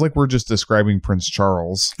it sounds like we're just describing Prince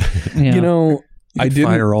Charles. Yeah. You know, I didn't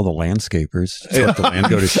fire all the landscapers. Just let the land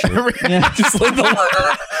go to shit. Just let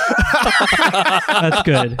the That's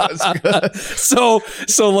good. That's good.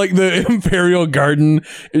 So like the Imperial Garden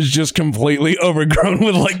is just completely overgrown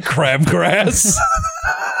with like crabgrass.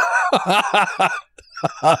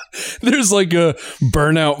 There's like a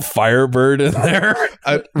burnout Firebird in there.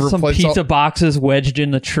 Some pizza boxes wedged in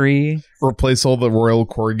the tree. Replace all the royal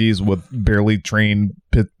corgis with barely trained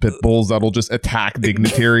pit bulls that'll just attack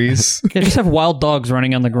dignitaries. Yeah, just have wild dogs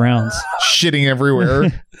running on the grounds. Shitting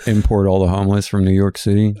everywhere. Import all the homeless from New York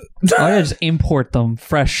City. Oh yeah, just import them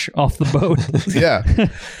fresh off the boat. Yeah.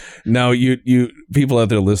 Now, you people out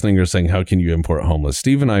there listening are saying, how can you import homeless?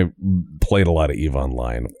 Steve and I played a lot of EVE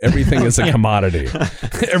Online. Everything is a commodity.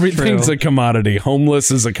 Everything's a commodity.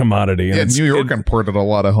 Homeless is a commodity. Yeah, New York imported a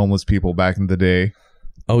lot of homeless people back in the day.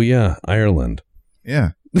 Oh, yeah. Ireland.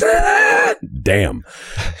 Yeah. Damn.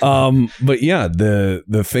 But yeah,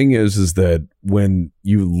 the thing is that when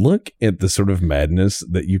you look at the sort of madness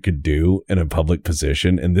that you could do in a public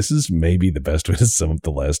position, and this is maybe the best way to sum up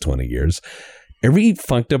the last 20 years, every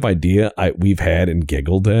fucked up idea we've had and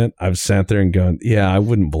giggled at, I've sat there and gone, yeah, I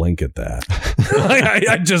wouldn't blink at that.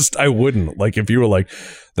 I wouldn't. Like, if you were like,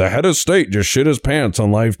 the head of state just shit his pants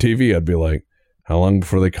on live TV, I'd be like, how long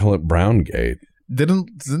before they call it Browngate? Didn't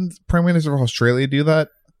Prime Minister of Australia do that?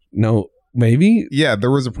 No, maybe. Yeah,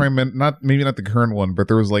 there was a maybe not the current one, but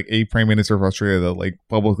there was like a Prime Minister of Australia that like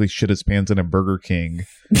publicly shit his pants in a Burger King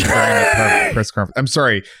during a press conference. I'm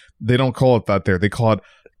sorry, they don't call it that there. They call it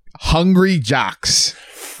Hungry Jacks.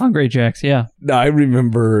 Hungry Jacks, yeah. I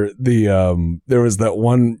remember there was that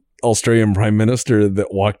one Australian Prime Minister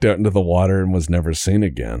that walked out into the water and was never seen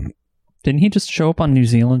again. Didn't he just show up on New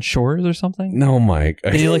Zealand shores or something? No, Mike.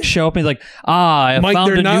 Did he like show up and he's like, I Mike,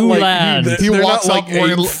 found a new land? He walks not like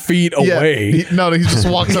 8 feet away. He just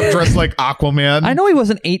walks up dressed like Aquaman. I know he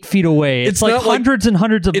wasn't 8 feet away. It's like hundreds and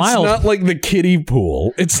hundreds of miles. It's not like the kiddie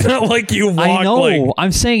pool. It's not like you walk. I know.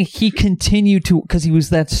 I'm saying he continued to, because he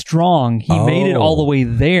was that strong. He made it all the way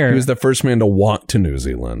there. He was the first man to walk to New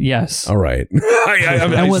Zealand. Yes. All right.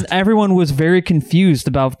 And everyone was very confused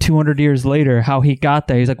about 200 years later how he got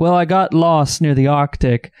there. He's like, well, I got lost near the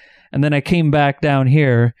Arctic, and then I came back down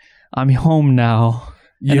here. I'm home now.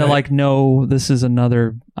 And they're like, no, this is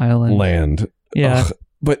another land. Yeah. Ugh.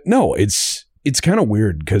 But no, it's kind of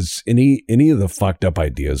weird because any of the fucked up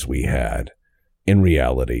ideas we had in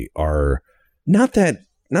reality are not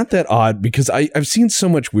that odd, because I've seen so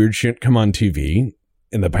much weird shit come on TV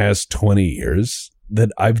in the past 20 years that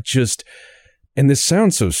I've just, and this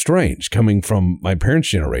sounds so strange coming from my parents'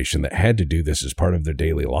 generation that had to do this as part of their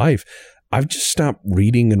daily life, I've just stopped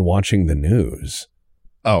reading and watching the news.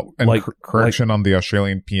 Oh, and correction on the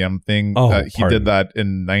Australian PM thing. He did that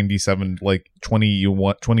in 97, like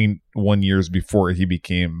 21 years before he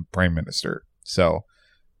became prime minister. So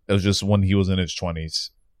it was just when he was in his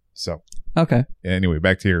 20s. So, okay. Anyway,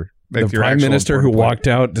 back to your prime minister who walked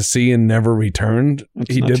out to sea and never returned.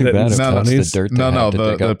 He did that in his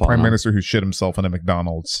 20s. The prime minister who shit himself in a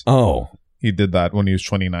McDonald's. Oh. He did that when he was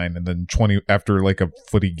 29, and then 20 after like a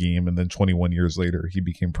footy game, and then 21 years later, he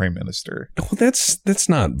became prime minister. Well, that's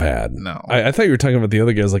not bad. No. I thought you were talking about the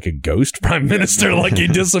other guy as like a ghost prime minister, like he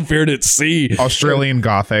disappeared at sea. Australian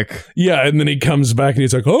Gothic. Yeah, and then he comes back and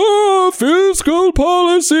he's like, oh, fiscal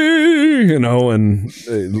policy, you know, and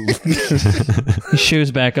he shows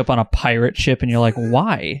back up on a pirate ship, and you're like,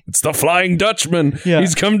 why? It's the Flying Dutchman. Yeah.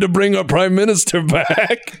 He's come to bring a prime minister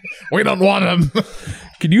back. We don't want him.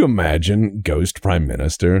 Can you imagine Ghost Prime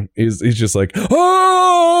Minister? He's just like,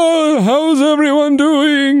 oh, how's everyone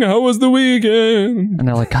doing? How was the weekend? And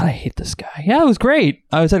they're like, God, I hate this guy. Yeah, it was great.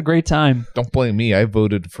 I had a great time. Don't blame me. I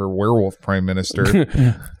voted for Werewolf Prime Minister.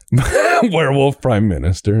 Werewolf Prime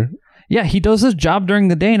Minister. Yeah, he does his job during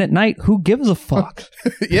the day, and at night, who gives a fuck?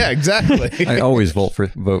 Yeah, exactly. I always vote for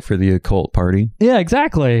the occult party. Yeah,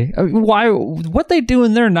 exactly. Why? What they do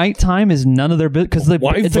in their nighttime is none of their business.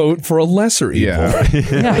 Why vote for a lesser evil?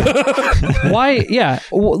 Yeah. Why? Yeah.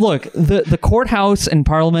 Look, the courthouse and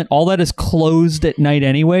parliament, all that is closed at night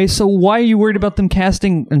anyway. So why are you worried about them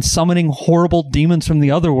casting and summoning horrible demons from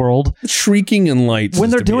the other world? Shrieking in lights when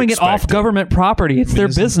they're doing it off government property. It's their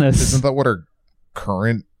business. Isn't that what our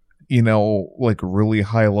current, like really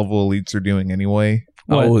high level elites are doing anyway?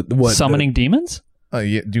 What summoning demons?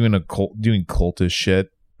 Yeah, doing cultist shit.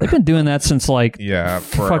 They've been doing that since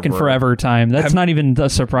fucking forever time. That's not even a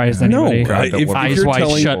surprise to anybody. No, Eyes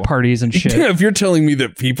wide shut parties and shit. Yeah, if you're telling me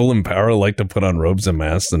that people in power like to put on robes and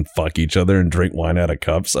masks and fuck each other and drink wine out of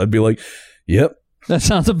cups, I'd be like, yep. That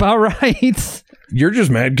sounds about right. You're just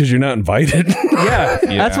mad because you're not invited. Yeah,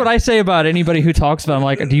 that's what I say about anybody who talks about. I'm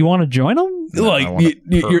like, do you want to join them? Like,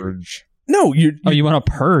 purge. You want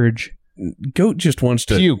to purge? Goat just wants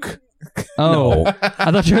to puke. Oh, no.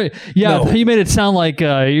 I thought you. Yeah, no. You made it sound like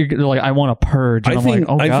you're like, I want to purge. And I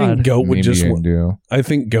think Goat would just. I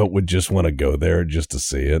think Goat would just want to go there just to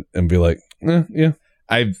see it and be like, yeah.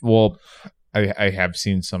 I have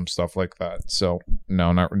seen some stuff like that, so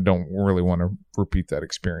don't really want to repeat that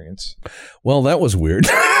experience. Well, that was weird.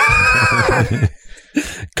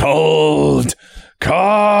 Cold.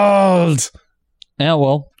 Yeah,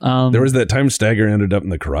 well, there was that time Stagger ended up in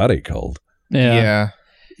the karate cult. Yeah.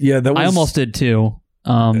 That was, I almost did too.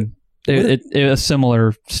 It a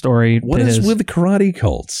similar story. What is with the karate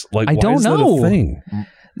cults? Like, I don't know. That a thing?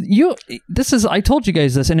 I told you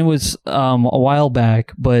guys this, and it was a while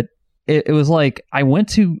back, but it was like I wanted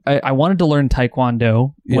to learn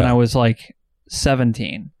Taekwondo when I was like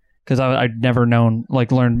 17. Because I'd never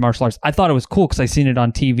learned martial arts. I thought it was cool because I seen it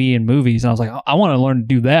on TV and movies, and I was like, I want to learn to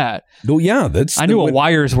do that. Well, yeah, I knew what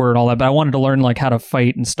wires were and all that, but I wanted to learn how to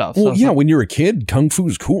fight and stuff. Well, when you're a kid, Kung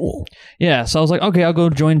Fu's cool. Yeah, so I was like, okay, I'll go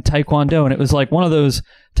join Taekwondo, and it was like one of those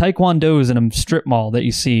Taekwondos in a strip mall that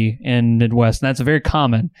you see in Midwest, and that's very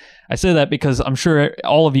common. I say that because I'm sure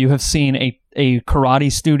all of you have seen a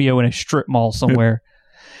karate studio in a strip mall somewhere.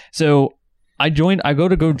 So I go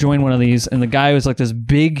to join one of these, and the guy was like this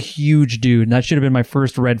big, huge dude. And that should have been my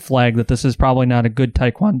first red flag that this is probably not a good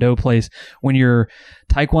Taekwondo place when your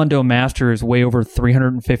Taekwondo master is way over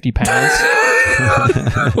 350 pounds.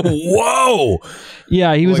 Whoa!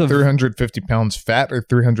 Yeah, he was 350 pounds fat or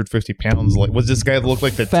 350 pounds. Like, was this guy look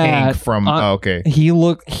like the tank from? Okay,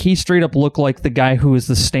 he straight up looked like the guy who was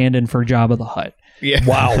the stand-in for Jabba the Hutt. Yeah,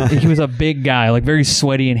 wow. He was a big guy, like very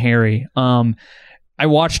sweaty and hairy. I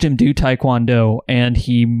watched him do Taekwondo, and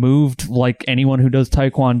he moved like anyone who does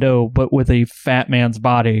Taekwondo, but with a fat man's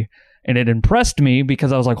body. And it impressed me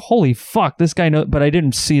because I was like, holy fuck, this guy knows. But I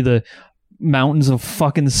didn't see the mountains of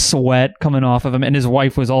fucking sweat coming off of him. And his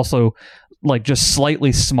wife was also like just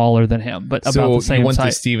slightly smaller than him, but about the same size. So you went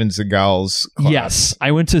to Steven Seagal's class? Yes,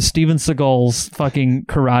 I went to Steven Seagal's fucking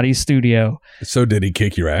karate studio. So did he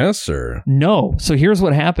kick your ass or? No. So here's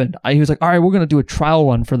what happened. He was like, all right, we're going to do a trial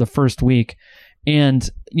run for the first week. And,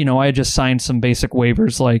 I had just signed some basic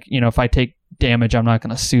waivers, like, if I take damage, I'm not going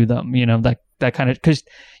to sue them, that kind of, because,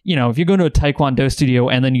 if you go to a Taekwondo studio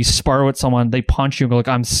and then you spar with someone, they punch you and go like,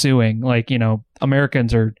 I'm suing. Like,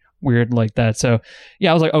 Americans are weird like that. So, yeah,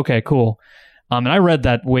 I was like, okay, cool. And I read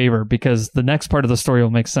that waiver because the next part of the story will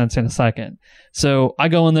make sense in a second. So I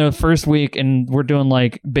go in there the first week and we're doing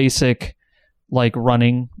like basic, like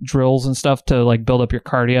running drills and stuff to like build up your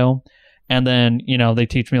cardio. And then, they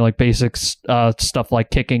teach me like basic stuff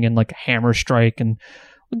like kicking and like hammer strike and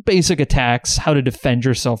basic attacks, how to defend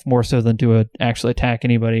yourself more so than to actually attack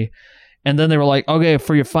anybody. And then they were like, okay,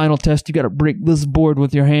 for your final test, you got to break this board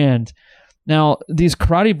with your hand. Now, these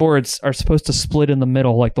karate boards are supposed to split in the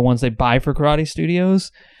middle, like the ones they buy for karate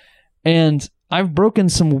studios. And I've broken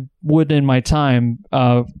some wood in my time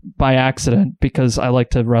by accident because I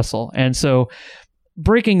like to wrestle. And so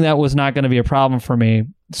breaking that was not going to be a problem for me.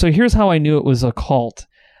 So here's how I knew it was a cult.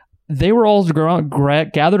 They were all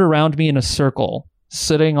gathered around me in a circle,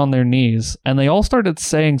 sitting on their knees, and they all started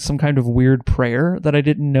saying some kind of weird prayer that I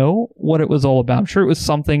didn't know what it was all about. I'm sure it was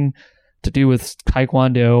something to do with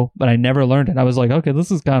Taekwondo, but I never learned it. I was like, okay,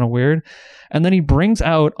 this is kind of weird. And then he brings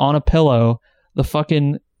out on a pillow the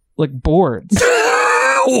fucking like boards.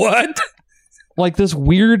 What? Like this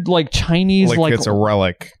weird like Chinese like it's a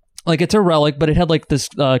relic. Like it's a relic, but it had like this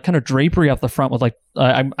kind of drapery off the front with like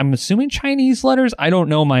I'm assuming Chinese letters. I don't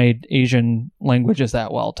know my Asian languages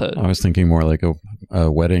that well. I was thinking more like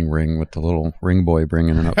a wedding ring with the little ring boy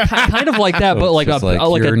bringing it up. Kind of like that, So but like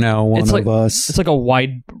you're now one of us. It's like a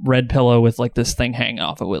wide red pillow with like this thing hanging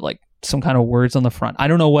off it with like some kind of words on the front. I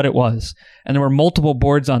don't know what it was, and there were multiple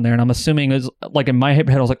boards on there, and I'm assuming it was like in my head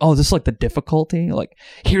I was like, oh, is this like the difficulty? Like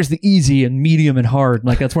here's the easy and medium and hard.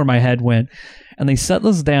 Like that's where my head went. And they set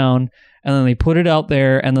this down, and then they put it out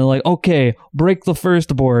there, and they're like, okay, break the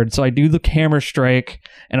first board. So I do the camera strike,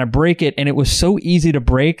 and I break it, and it was so easy to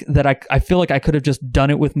break that I feel like I could have just done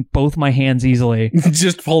it with both my hands easily.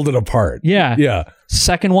 Just pulled it apart. Yeah. Yeah.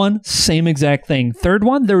 Second one, same exact thing. Third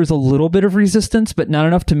one, there was a little bit of resistance, but not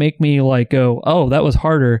enough to make me like go, oh, that was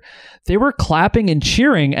harder. They were clapping and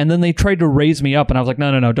cheering, and then they tried to raise me up, and I was like,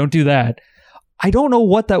 no, don't do that. I don't know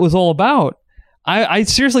what that was all about. I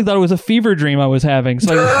seriously thought it was a fever dream I was having.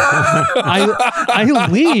 So I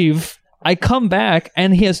leave, I come back,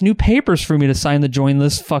 and he has new papers for me to sign to join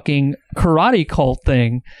this fucking karate cult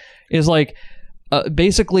thing. Is like,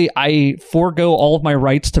 basically, I forego all of my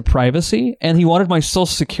rights to privacy, and he wanted my social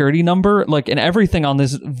security number, like, and everything on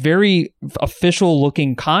this very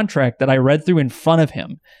official-looking contract that I read through in front of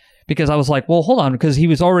him. Because I was like, well, hold on, because he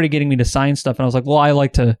was already getting me to sign stuff, and I was like, well, I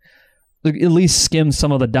like to at least skim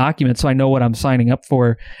some of the documents so I know what I'm signing up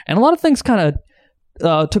for. And a lot of things kind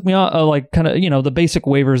of took me out, like kind of, the basic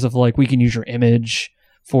waivers of like, we can use your image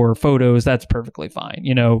for photos. That's perfectly fine.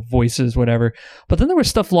 Voices, whatever. But then there was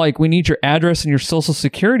stuff like, we need your address and your social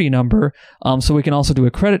security number so we can also do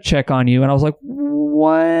a credit check on you. And I was like,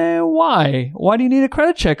 why? Why do you need a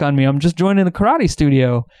credit check on me? I'm just joining a karate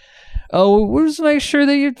studio. Oh, we'll just make sure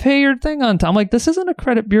that you pay your thing on time. I'm like, this isn't a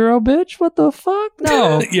credit bureau, bitch. What the fuck?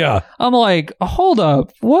 No. Yeah. I'm like, hold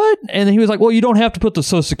up. What? And he was like, well, you don't have to put the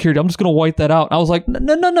social security. I'm just going to white that out. And I was like, no.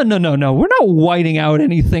 We're not whiting out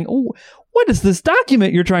anything. What is this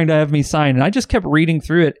document you're trying to have me sign? And I just kept reading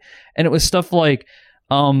through it. And it was stuff like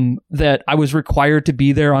that I was required to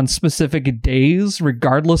be there on specific days,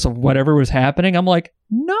 regardless of whatever was happening. I'm like,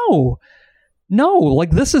 no,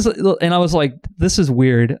 like this is, and I was like, this is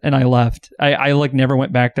weird. And I left. I like never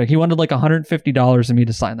went back there. He wanted like $150 of me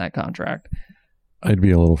to sign that contract. I'd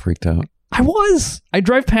be a little freaked out. I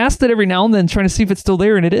drive past it every now and then trying to see if it's still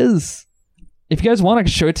there, and it is. If you guys want, I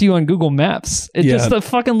can show it to you on Google Maps. It's just a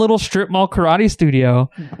fucking little strip mall karate studio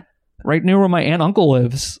right near where my aunt and uncle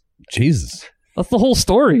lives. Jesus. That's the whole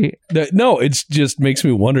story. No, it just makes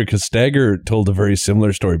me wonder, because Stagger told a very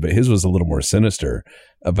similar story, but his was a little more sinister,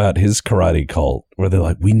 about his karate cult, where they're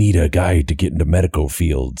like, we need a guy to get into medical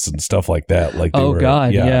fields and stuff like that. Like,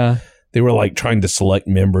 yeah. They were like trying to select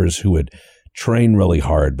members who would train really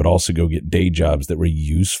hard, but also go get day jobs that were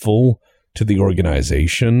useful to the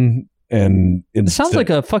organization. And it sounds like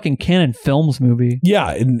a fucking Canon Films movie.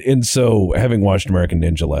 Yeah, and so having watched American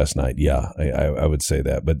Ninja last night, I would say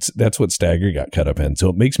that. But that's what Stagger got cut up in. So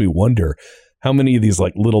it makes me wonder how many of these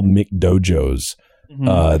like little Mick dojos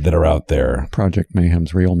that are out there. Project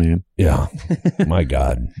Mayhem's real, man. Yeah, my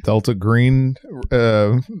God. Delta Green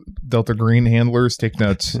handlers, take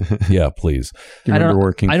notes. Yeah, please. Do you remember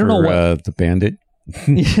working for the Bandit?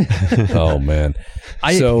 Oh man.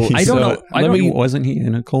 Wasn't he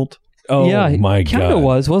in a cult? Oh yeah, my God. Kind of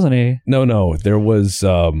wasn't he? No. There was.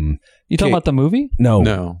 You talking about the movie?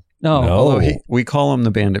 No. Although we call him the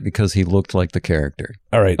Bandit because he looked like the character.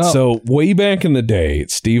 All right. Oh. So way back in the day,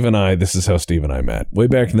 Steve and I. This is how Steve and I met. Way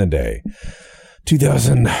back in the day,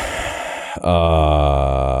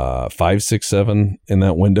 2005, 6, 7 in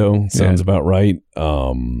that window sounds about right.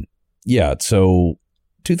 So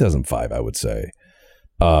 2005, I would say.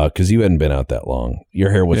 Because you hadn't been out that long.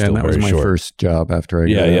 Your hair was still very short. That was my first job after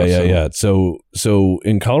I got out. Yeah. So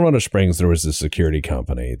in Colorado Springs, there was this security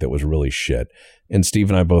company that was really shit. And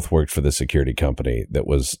Steve and I both worked for the security company that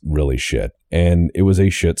was really shit. And it was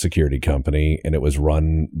a shit security company. And it was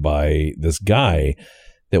run by this guy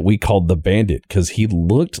that we called the Bandit, because he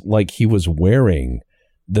looked like he was wearing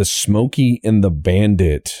the Smokey and the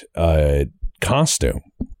Bandit costume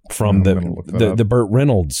from the Burt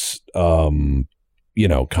Reynolds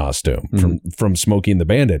costume from Smokey and the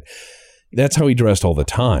Bandit. That's how he dressed all the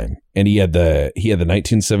time. And he had the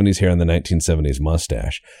 1970s hair and the 1970s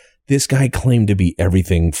mustache. This guy claimed to be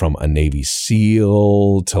everything from a Navy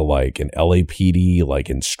SEAL to like an LAPD like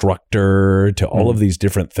instructor to all of these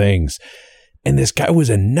different things. And this guy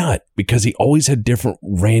was a nut because he always had different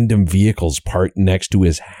random vehicles parked next to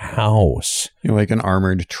his house. Like an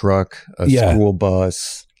armored truck, a school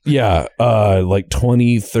bus. Yeah, like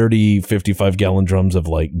 20, 30, 55-gallon drums of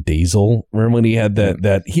like diesel. Remember when he had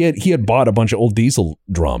that he had bought a bunch of old diesel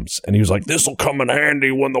drums and he was like, this will come in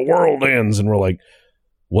handy when the world ends. And we're like,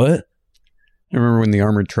 what? I remember when the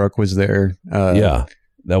armored truck was there. Yeah,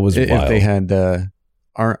 that was wild. If they had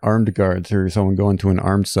armed guards or someone going to an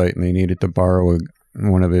armed site and they needed to borrow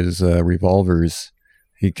one of his revolvers,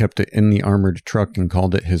 he kept it in the armored truck and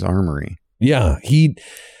called it his armory. Yeah,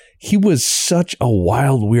 he was such a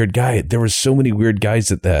wild, weird guy. There were so many weird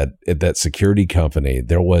guys at that security company.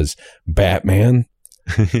 There was Batman.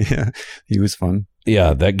 Yeah, he was fun.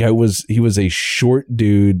 Yeah, that guy he was a short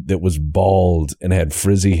dude that was bald and had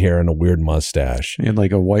frizzy hair and a weird mustache. He had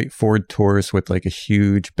like a white Ford Taurus with like a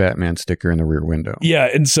huge Batman sticker in the rear window. Yeah,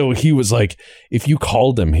 and so he was like, if you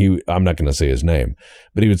called him, I'm not going to say his name,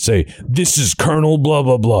 but he would say, this is Colonel blah,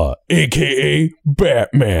 blah, blah, a.k.a.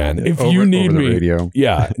 Batman. If you need me. Radio.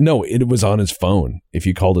 Yeah, no, it was on his phone. If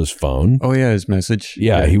you called his phone. Oh, yeah, his message.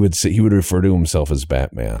 Yeah, he would refer to himself as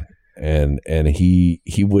Batman. And he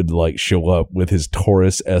would like show up with his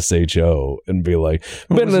Taurus SHO and be like, it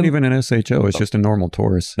wasn't even an SHO. It's just a normal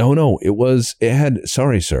Taurus. No, it had,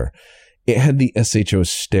 sorry, sir. It had the SHO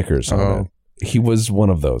stickers on it. He was one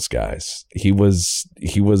of those guys. He was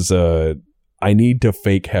I need to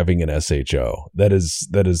fake having an SHO. That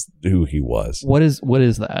is who he was. What is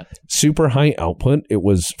that? Super high output. It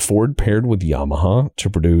was Ford paired with Yamaha to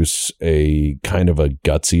produce a kind of a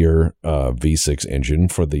gutsier V6 engine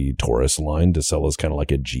for the Taurus line to sell as kind of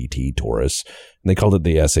like a GT Taurus. And they called it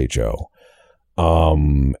the SHO.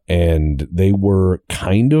 And they were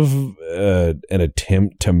kind of an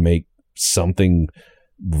attempt to make something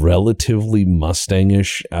relatively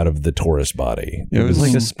Mustangish out of the Taurus body. It was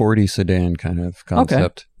like a sporty sedan kind of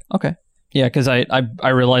concept. Okay. Yeah, because I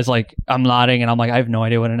realized like I'm nodding and I'm like, I have no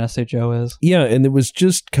idea what an SHO is. Yeah, and it was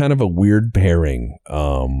just kind of a weird pairing.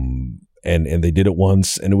 And they did it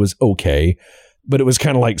once and it was okay. But it was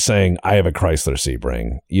kind of like saying, I have a Chrysler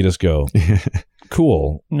Sebring. You just go,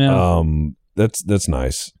 cool. Yeah. That's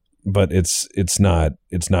nice. But it's not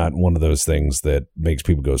one of those things that makes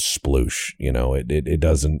people go sploosh. You know, it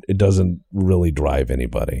doesn't really drive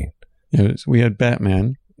anybody. Yeah, we had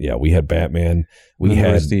Batman. Yeah, we had Batman.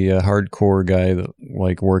 There was the hardcore guy that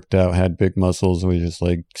like worked out, had big muscles, was just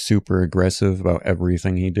like super aggressive about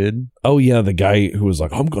everything he did. Oh yeah, the guy who was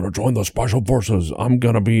like, I'm gonna join the special forces. I'm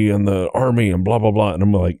gonna be in the army and blah blah blah. And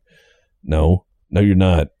I'm like, no, you're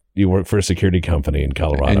not. You work for a security company in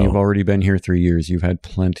Colorado. And you've already been here 3 years. You've had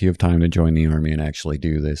plenty of time to join the army and actually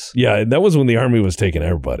do this. Yeah, that was when the army was taking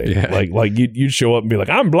everybody. Yeah. Like you'd show up and be like,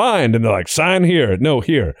 I'm blind. And they're like, sign here. No,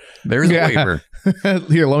 here. There's a waiver.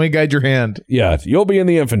 Here, let me guide your hand. Yeah, you'll be in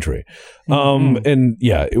the infantry. And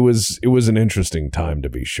yeah, it was an interesting time to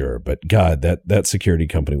be sure. But God, that security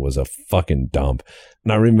company was a fucking dump.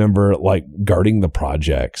 And I remember like guarding the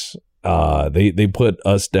projects. They put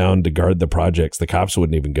us down to guard the projects. The cops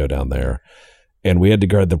wouldn't even go down there, and we had to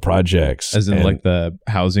guard the projects, as in like the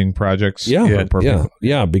housing projects.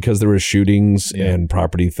 Yeah, because there were shootings and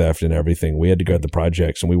property theft and everything. We had to guard the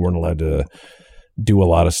projects, and we weren't allowed to do a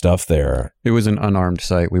lot of stuff there. It was an unarmed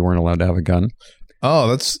site. We weren't allowed to have a gun. Oh,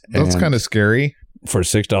 that's kind of scary. For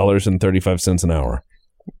 $6.35 an hour.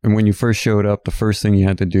 And when you first showed up, the first thing you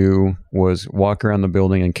had to do was walk around the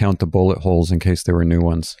building and count the bullet holes in case there were new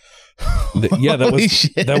ones.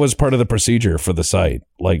 That was part of the procedure for the site,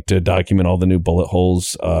 like to document all the new bullet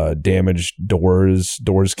holes, damaged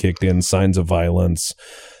doors kicked in, signs of violence,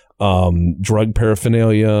 drug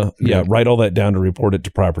paraphernalia. Yeah, write all that down to report it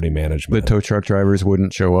to property management. The tow truck drivers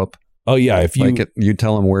wouldn't show up. Oh yeah, if you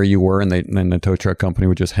tell them where you were, and then the tow truck company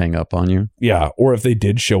would just hang up on you. Yeah, or if they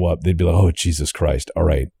did show up, they'd be like, "Oh Jesus Christ! All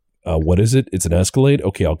right, what is it? It's an Escalade.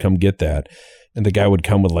 Okay, I'll come get that." And the guy would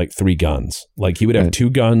come with like 3 guns. Like he would have 2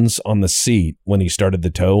 guns on the seat when he started the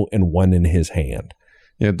tow and 1 in his hand.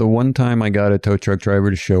 Yeah, the one time I got a tow truck driver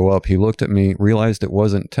to show up, he looked at me, realized it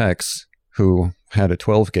wasn't Tex, who had a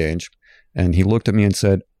 12 gauge, and he looked at me and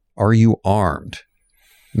said, "Are you armed?"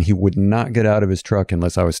 And he would not get out of his truck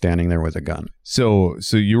unless I was standing there with a gun. So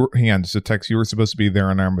you were, hang on, so Tex, you were supposed to be there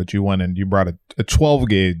unarmed, but you went and you brought a 12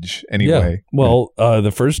 gauge anyway. Yeah. Well, the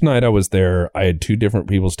first night I was there, I had 2 different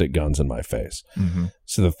people stick guns in my face. Mm-hmm.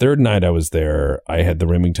 So the third night I was there, I had the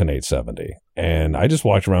Remington 870, and I just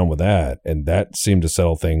walked around with that, and that seemed to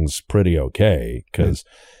settle things pretty okay because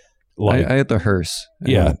I had the hearse.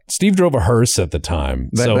 Yeah, Steve drove a hearse at the time.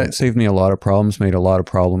 That saved me a lot of problems, made a lot of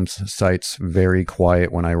problems sites very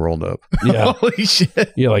quiet when I rolled up. Yeah. Holy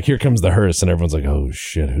shit. Yeah, like here comes the hearse and everyone's like, oh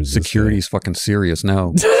shit, who's Security's fucking serious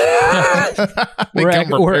now.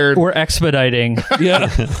 We're expediting.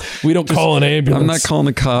 Yeah. We don't call an ambulance. I'm not calling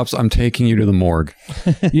the cops. I'm taking you to the morgue.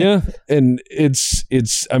 Yeah. And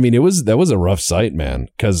that was a rough sight, man.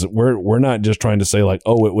 Because we're not just trying to say like,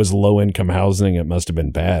 oh, it was low income housing, it must have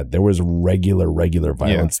been bad. There was regular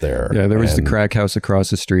violence there. Yeah, there was the crack house across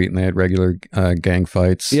the street, and they had regular gang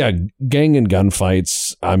fights. Yeah, gang and gun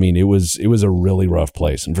fights. I mean, it was a really rough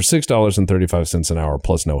place. And for $6.35 an hour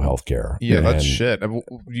plus no health care. Yeah, that's shit.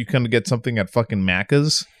 You couldn't get something at fucking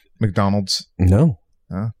Macca's, McDonald's? No.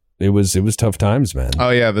 Huh? It was tough times, man.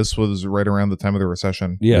 Oh yeah, this was right around the time of the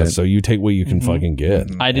recession. Yeah, so you take what you can fucking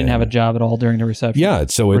get. I didn't have a job at all during the recession. Yeah,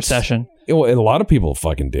 so it's recession. And a lot of people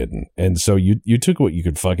fucking didn't, and so you took what you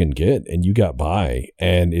could fucking get, and you got by.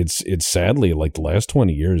 And it's sadly like the last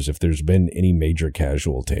 20 years, if there's been any major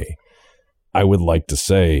casualty, I would like to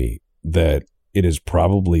say that it has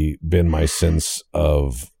probably been my sense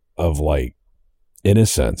of like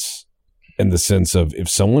innocence, in the sense of if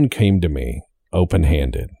someone came to me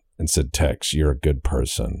open-handed and said, Tex, you're a good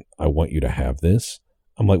person, I want you to have this.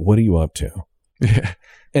 I'm like, what are you up to? Yeah.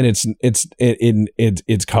 And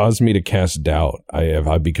it's caused me to cast doubt.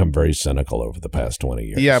 I've become very cynical over the past 20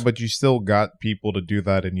 years. Yeah, but you still got people to do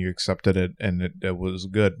that, and you accepted it, and it was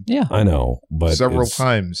good. Yeah, I know, but several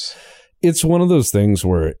times. It's one of those things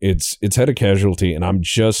where it's had a casualty, and I'm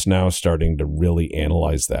just now starting to really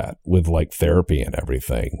analyze that with like therapy and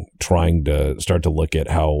everything, trying to start to look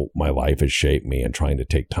at how my life has shaped me and trying to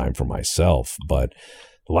take time for myself. But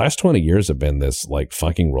the last 20 years have been this like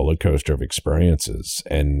fucking roller coaster of experiences.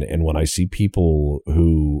 And when I see people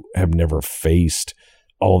who have never faced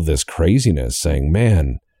all of this craziness saying,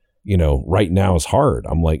 man, you know, right now is hard.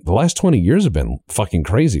 I'm like, the last 20 years have been fucking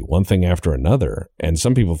crazy, one thing after another. And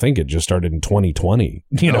some people think it just started in 2020.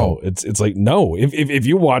 You know, it's like, no, if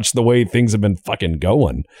you watch the way things have been fucking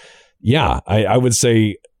going, yeah, I would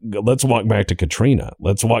say, let's walk back to Katrina.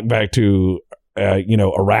 Let's walk back to,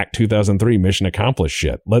 Iraq 2003 mission accomplished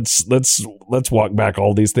shit. Let's walk back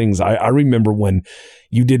all these things. I remember when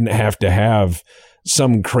you didn't have to have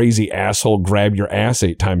some crazy asshole grab your ass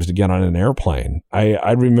 8 times to get on an airplane.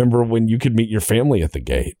 I remember when you could meet your family at the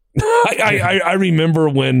gate. I remember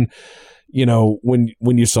when,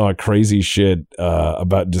 when you saw crazy shit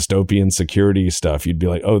about dystopian security stuff, you'd be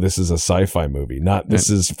like, oh, this is a sci-fi movie, not this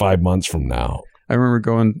is 5 months from now. I remember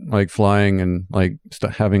going like flying and like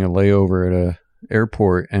having a layover at a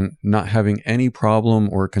airport and not having any problem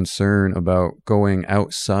or concern about going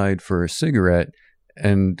outside for a cigarette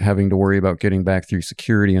and having to worry about getting back through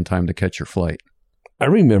security in time to catch your flight. I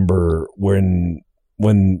remember when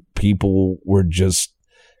people were just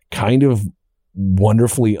kind of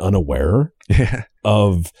wonderfully unaware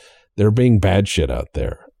of there being bad shit out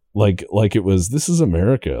there. Like it was, this is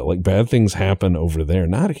America. Like bad things happen over there,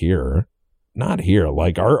 not here. Not here.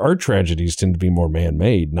 Like our tragedies tend to be more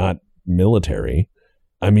man-made, not military.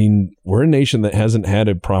 I mean, we're a nation that hasn't had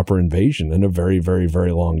a proper invasion in a very, very,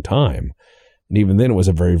 very long time. And even then it was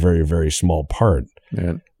a very, very, very small part.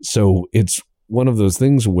 Yeah. So it's one of those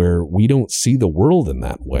things where we don't see the world in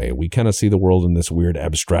that way. We kind of see the world in this weird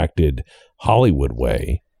abstracted Hollywood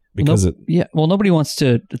way because nobody wants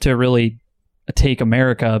to really take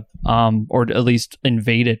America or at least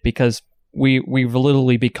invade it because we've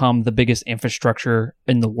literally become the biggest infrastructure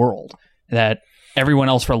in the world that everyone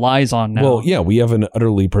else relies on now. Well, yeah, we have an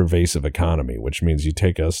utterly pervasive economy, which means you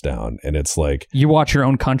take us down and it's like... You watch your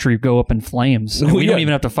own country go up in flames. We don't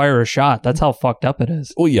even have to fire a shot. That's how fucked up it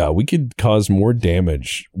is. Well, yeah, we could cause more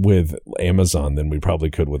damage with Amazon than we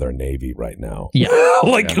probably could with our Navy right now. Yeah.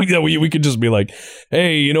 We could just be like,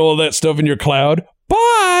 hey, you know all that stuff in your cloud?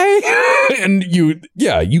 Bye! And you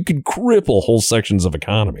could cripple whole sections of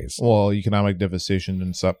economies. Well, economic devastation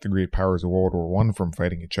didn't stop the great powers of World War I from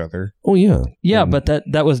fighting each other. Oh, yeah. Yeah, but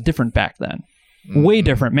that was different back then. Way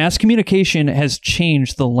different. Mass communication has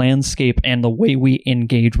changed the landscape and the way we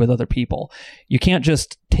engage with other people. You can't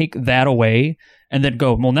just take that away and then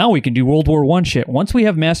go, well, now we can do World War I shit. Once we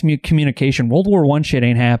have mass communication, World War I shit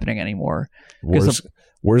ain't happening anymore.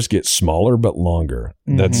 Wars get smaller but longer.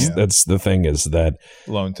 That's the thing is that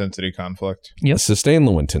low intensity conflict. Yep. Sustained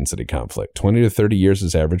low intensity conflict. 20 to 30 years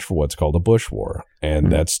is average for what's called a Bush war.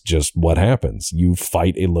 And that's just what happens. You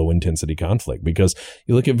fight a low intensity conflict because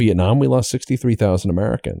you look at Vietnam, we lost 63,000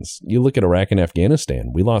 Americans. You look at Iraq and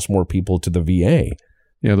Afghanistan, we lost more people to the VA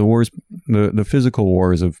Yeah, the wars, the physical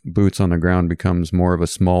wars of boots on the ground becomes more of a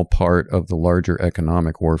small part of the larger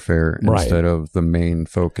economic warfare instead of the main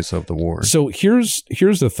focus of the war. So here's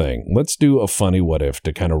the thing. Let's do a funny what if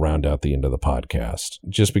to kind of round out the end of the podcast.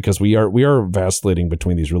 Just because we are vacillating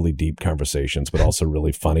between these really deep conversations, but also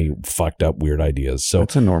really funny, fucked up, weird ideas. So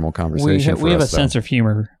it's a normal conversation. We have a sense of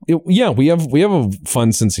humor. We have a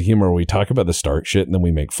fun sense of humor where we talk about the Stark shit and then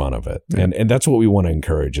we make fun of it. Yeah. And that's what we want to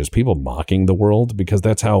encourage is people mocking the world, because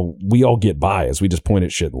that's how we all get by, is we just point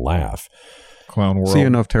at shit and laugh. Clown world. See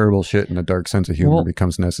enough terrible shit and a dark sense of humor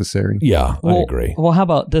becomes necessary. Yeah, I agree. Well, how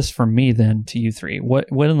about this from me then to you three? What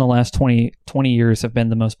in the last 20 years have been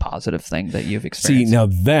the most positive thing that you've experienced? See, now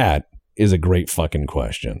that is a great fucking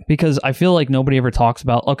question. Because I feel like nobody ever talks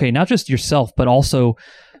about, okay, not just yourself, but also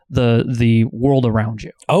the world around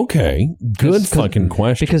you. Okay, good fucking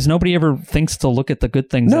question. Because nobody ever thinks to look at the good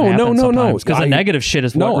things that happen sometimes. Because the negative shit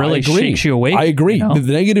is what really shakes you awake. I agree. You know?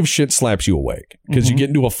 The negative shit slaps you awake because you get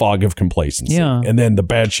into a fog of complacency. Yeah. And then the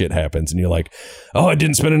bad shit happens and you're like, oh, I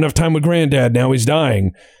didn't spend enough time with granddad. Now he's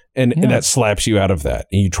dying. And that slaps you out of that.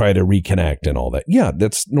 And you try to reconnect and all that. Yeah,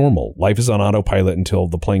 that's normal. Life is on autopilot until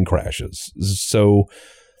the plane crashes. So,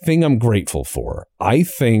 thing I'm grateful for, I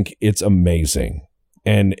think it's amazing.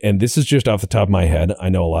 And this is just off the top of my head. I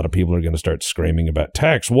know a lot of people are going to start screaming about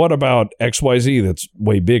tax. What about XYZ that's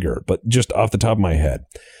way bigger? But just off the top of my head,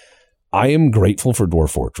 I am grateful for Dwarf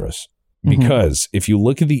Fortress. Because if you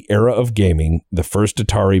look at the era of gaming, the first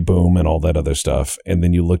Atari boom and all that other stuff, and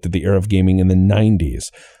then you looked at the era of gaming in the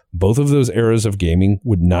 90s, both of those eras of gaming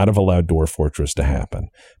would not have allowed Dwarf Fortress to happen.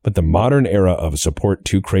 But the modern era of support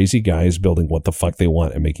two crazy guys building what the fuck they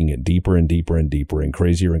want and making it deeper and deeper and deeper and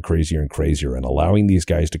crazier and crazier and crazier and allowing these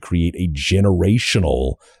guys to create a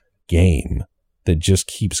generational game that just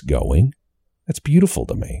keeps going, that's beautiful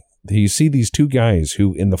to me. You see these two guys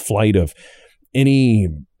who, in the flight of any,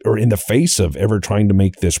 or in the face of ever trying to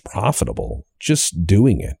make this profitable, just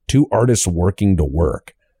doing it. Two artists working to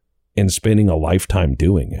work and spending a lifetime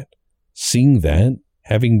doing it. Seeing that,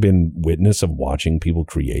 having been witness of watching people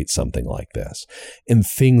create something like this and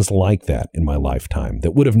things like that in my lifetime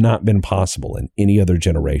that would have not been possible in any other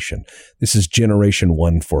generation. This is generation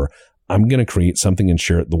one for, I'm going to create something and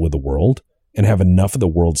share it with the world and have enough of the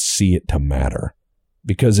world see it to matter.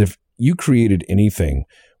 Because if you created anything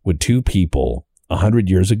with two people 100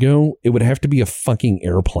 years ago, it would have to be a fucking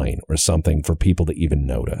airplane or something for people to even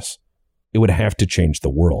notice. It would have to change the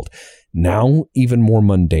world. Now, even more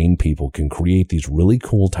mundane people can create these really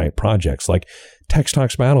cool type projects like Tex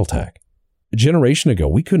Talks Battletech. A generation ago,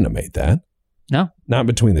 we couldn't have made that. No. Not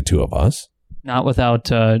between the two of us. Not without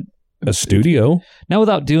a studio. Not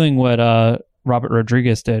without doing what Robert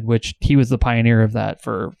Rodriguez did, which he was the pioneer of that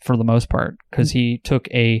for the most part, because he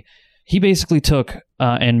basically took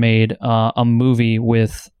and made a movie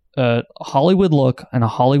with a Hollywood look and a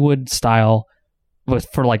Hollywood style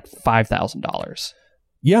for like $5,000.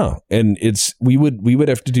 Yeah, and we would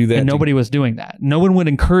have to do that. And nobody was doing that. No one would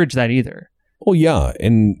encourage that either. Oh yeah,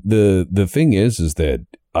 and the thing is that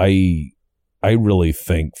I really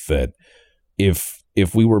think that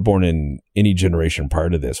if we were born in any generation prior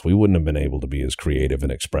to this, we wouldn't have been able to be as creative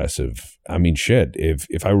and expressive. I mean, shit,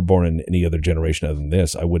 if I were born in any other generation other than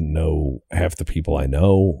this, I wouldn't know half the people I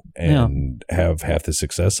know and have half the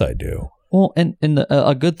success I do. Well, and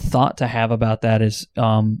a good thought to have about that is there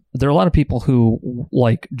are a lot of people who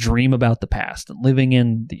like dream about the past and living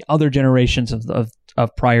in the other generations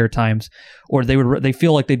of prior times, or they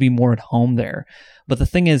feel like they'd be more at home there. But the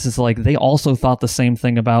thing is like they also thought the same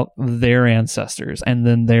thing about their ancestors and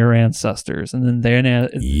then their ancestors and then their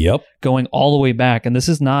going all the way back. And this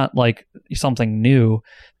is not like something new,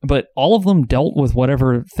 but all of them dealt with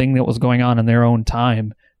whatever thing that was going on in their own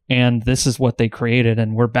time. And this is what they created,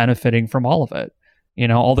 and we're benefiting from all of it. You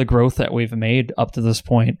know, all the growth that we've made up to this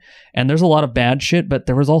point. And there's a lot of bad shit, but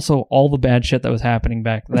there was also all the bad shit that was happening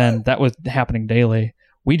back then that was happening daily.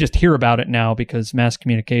 We just hear about it now because mass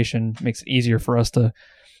communication makes it easier for us to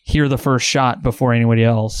hear the first shot before anybody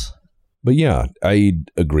else. But yeah, I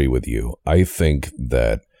agree with you. I think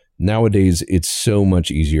that nowadays it's so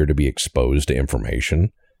much easier to be exposed to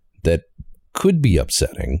information that could be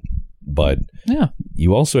upsetting. But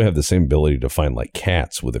you also have the same ability to find like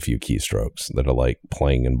cats with a few keystrokes that are like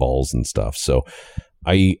playing in balls and stuff. So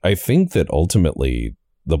I think that ultimately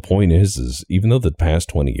the point is even though the past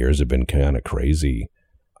 20 years have been kind of crazy,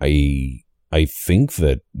 I think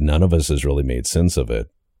that none of us has really made sense of it,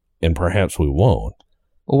 and perhaps we won't.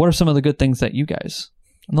 Well, what are some of the good things that you guys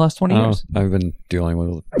in the last 20 years? I've been dealing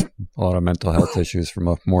with a lot of mental health issues for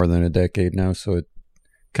more than a decade now, so it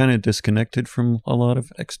kind of disconnected from a lot of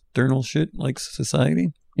external shit like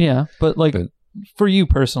society. Yeah, but like for you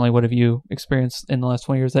personally, what have you experienced in the last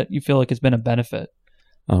 20 years that you feel like has been a benefit?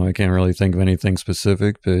 Oh, I can't really think of anything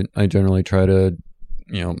specific, but I generally try to,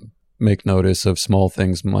 make notice of small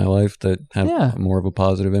things in my life that have more of a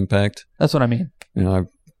positive impact. That's what I mean. I've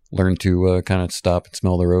learned to kind of stop and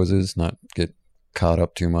smell the roses, not get caught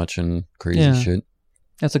up too much in crazy shit.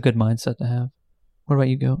 That's a good mindset to have. What about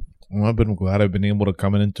you, Goat? Well, I've been glad I've been able to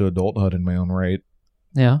come into adulthood in my own right.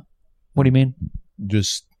 Yeah. What do you mean?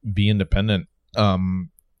 Just be independent.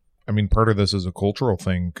 Part of this is a cultural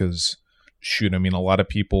thing because, a lot of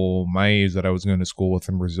people my age that I was going to school with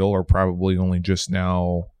in Brazil are probably only just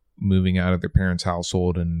now moving out of their parents'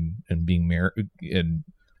 household and being married. And,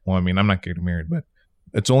 I'm not getting married, but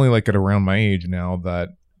it's only like at around my age now that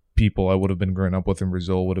people I would have been growing up with in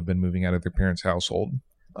Brazil would have been moving out of their parents' household.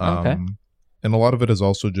 Okay. And a lot of it is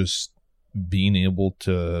also just being able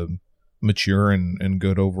to mature and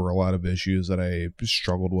get over a lot of issues that I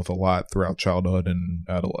struggled with a lot throughout childhood and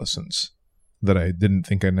adolescence that I didn't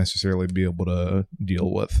think I'd necessarily be able to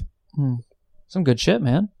deal with. Some good shit,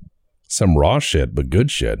 man. Some raw shit, but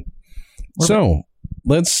good shit. So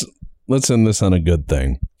let's end this on a good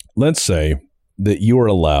thing. Let's say that you are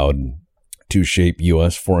allowed to shape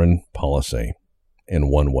U.S. foreign policy in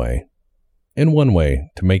one way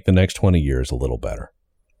to make the next 20 years a little better.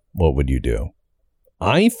 What would you do?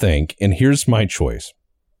 I think, and here's my choice,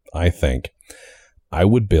 I think I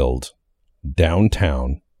would build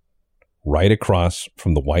downtown right across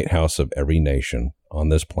from the White House of every nation on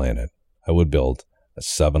this planet. I would build a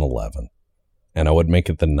 7-Eleven, and I would make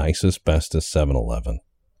it the nicest, bestest 7-Eleven.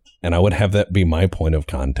 And I would have that be my point of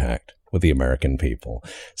contact with the American people.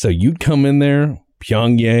 So you'd come in there,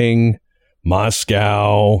 Pyongyang,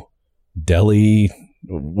 Moscow, Delhi,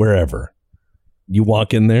 wherever. You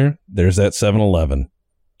walk in there, there's that 7-Eleven.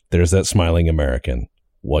 There's that smiling American.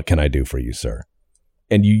 What can I do for you, sir?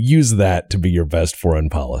 And you use that to be your best foreign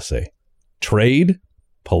policy. Trade,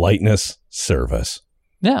 politeness, service.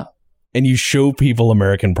 Yeah. And you show people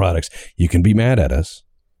American products. You can be mad at us,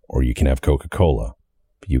 or you can have Coca-Cola.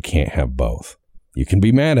 But you can't have both. You can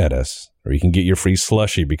be mad at us, or you can get your free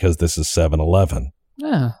slushie because this is 7-Eleven.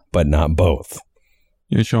 Yeah. But not both.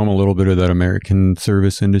 You show them a little bit of that American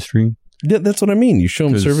service industry. Yeah, that's what I mean. You show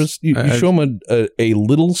them service. You show them a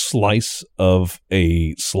little slice of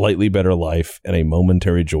a slightly better life and a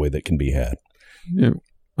momentary joy that can be had. Yeah,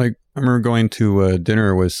 like I remember going to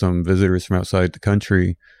dinner with some visitors from outside the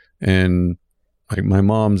country, and like my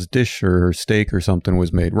mom's dish or her steak or something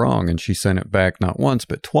was made wrong, and she sent it back not once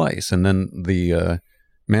but twice. And then the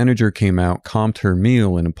manager came out, comped her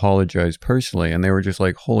meal, and apologized personally. And they were just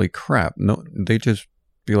like, "Holy crap!" No, they just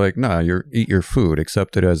be like, "Nah, eat your food,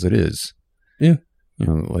 accept it as it is." Yeah,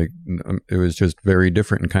 it was just very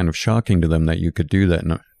different and kind of shocking to them that you could do that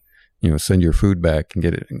and send your food back and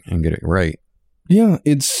get it right. Yeah,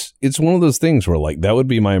 it's one of those things where like that would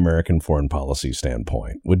be my American foreign policy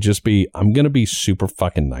standpoint. Would just be I'm gonna be super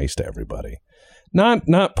fucking nice to everybody, not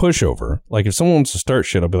pushover. Like if someone wants to start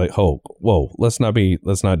shit, I'll be like, oh, whoa, let's not do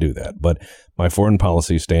that. But my foreign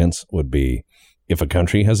policy stance would be, if a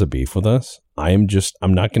country has a beef with us, I'm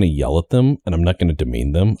not going to yell at them and I'm not going to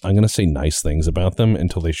demean them. I'm going to say nice things about them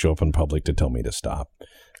until they show up in public to tell me to stop.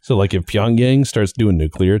 So like if Pyongyang starts doing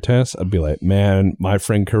nuclear tests, I'd be like, man, my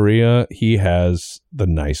friend Korea, he has the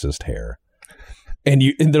nicest hair. And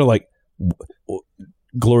they're like,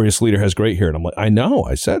 glorious leader has great hair. And I'm like, I know,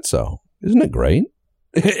 I said so. Isn't it great?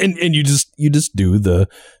 And you just do the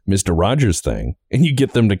Mr. Rogers thing and you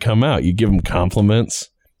get them to come out. You give them compliments.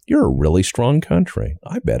 You're a really strong country.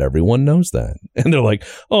 I bet everyone knows that. And they're like,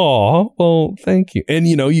 oh, well, thank you. And,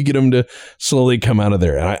 you get them to slowly come out of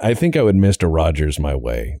there. And I think I would Mr. Rogers my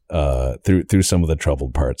way through some of the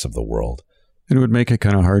troubled parts of the world. It would make it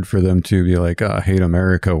kind of hard for them to be like, I hate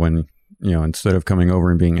America when, instead of coming over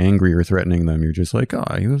and being angry or threatening them, you're just like,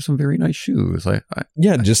 you have some very nice shoes.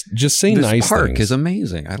 Just say nice things. This park is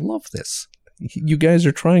amazing. I love this. You guys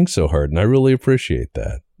are trying so hard, and I really appreciate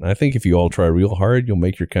that. And I think if you all try real hard, you'll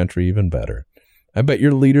make your country even better. I bet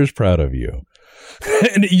your leader's proud of you.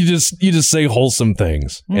 And you just say wholesome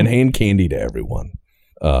things and hand candy to everyone.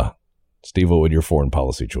 Steve, what would your foreign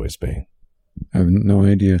policy choice be? I have no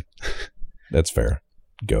idea. That's fair.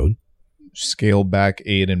 Go. Scale back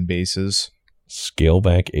aid and bases. Scale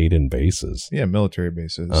back aid and bases? Yeah, military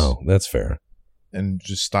bases. Oh, that's fair. And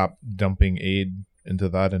just stop dumping aid into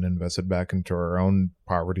that and invest it back into our own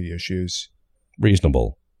poverty issues.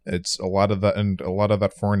 Reasonable. It's a lot of that, and a lot of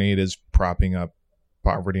that foreign aid is propping up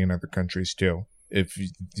poverty in other countries too. If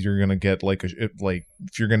you're gonna get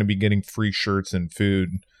if you're gonna be getting free shirts and food,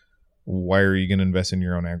 why are you gonna invest in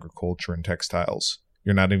your own agriculture and textiles?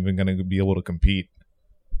 You're not even gonna be able to compete.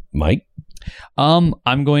 Mike?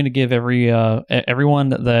 I'm going to give everyone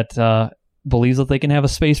that believes that they can have a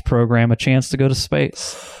space program a chance to go to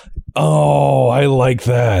space. Oh, I like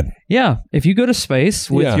that. Yeah, if you go to space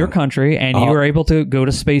with your country and you are able to go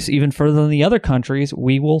to space even further than the other countries,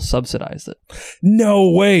 we will subsidize it. No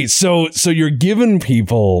way. So you're giving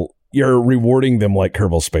people, you're rewarding them like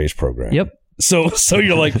Kerbal Space Program. Yep. So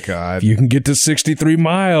you're like, God, if you can get to 63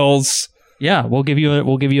 miles. Yeah, we'll give you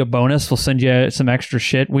a bonus. We'll send you some extra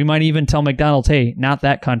shit. We might even tell McDonald's, hey, not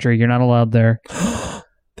that country. You're not allowed there.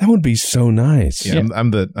 That would be so nice. Yeah,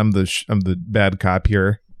 I'm the bad cop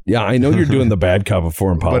here. Yeah, I know you're doing the bad cop of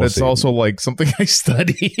foreign policy, but it's also like something I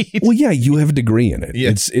studied. Well, yeah, you have a degree in it.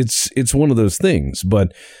 Yeah. It's one of those things.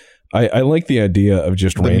 But I like the idea of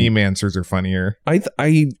just the meme answers are funnier. I think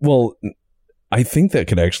that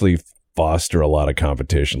could actually foster a lot of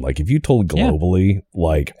competition. Like if you told globally,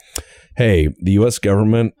 like, hey, the U.S.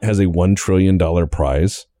 government has a $1 trillion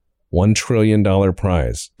prize. $1 trillion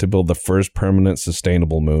prize to build the first permanent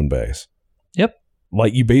sustainable moon base. Yep.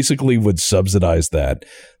 Like you basically would subsidize that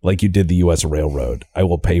like you did the U.S. railroad. I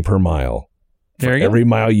will pay per mile. There you every go.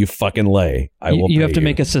 mile you fucking lay, I will pay you have to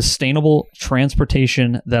make a sustainable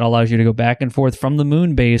transportation that allows you to go back and forth from the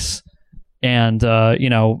moon base. And,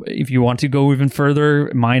 if you want to go even further,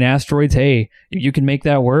 mine asteroids, hey, if you can make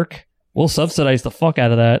that work, we'll subsidize the fuck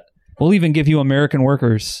out of that. We'll even give you American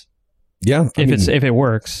workers. Yeah, if it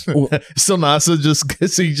works. So NASA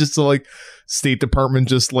just like State Department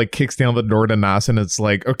just like kicks down the door to NASA and it's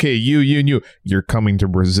like, okay, you're coming to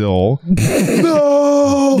Brazil.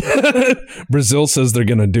 No, Brazil says they're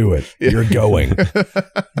gonna do it. You're going.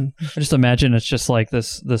 I just imagine it's just like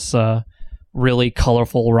this really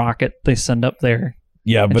colorful rocket they send up there.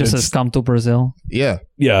 Yeah, but it just says come to Brazil. Yeah,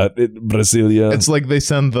 Brasilia. It's like they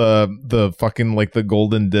send the fucking like the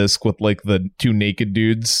golden disc with like the two naked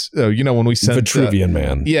dudes. When we sent Vitruvian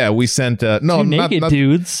Man. Yeah, we sent two naked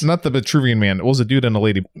dudes. Not the Vitruvian Man. It was a dude and a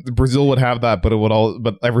lady. Brazil would have that,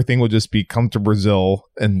 but everything would just be come to Brazil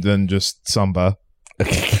and then just samba.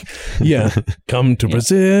 Yeah, come to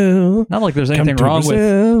Brazil. Not like there's anything wrong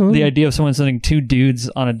with the idea of someone sending two dudes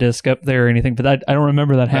on a disc up there or anything, but I don't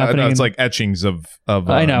remember that happening. No, it's like etchings of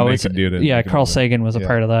I know naked dude. Yeah, Carl Sagan was a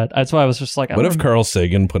part of that. That's why I was just like, what if Carl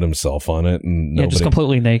Sagan put himself on it and just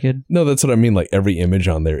completely naked? No, that's what I mean. Like every image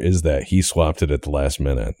on there is that he swapped it at the last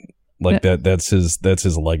minute. Like that's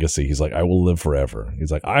his legacy. He's like, I will live forever.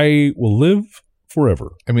 He's like, I will live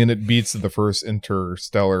forever. I mean, it beats the first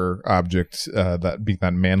interstellar object that beat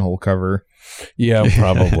that manhole cover. Yeah,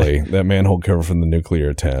 probably that manhole cover from the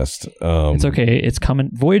nuclear test. It's okay. It's coming.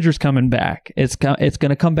 Voyager's coming back. It's going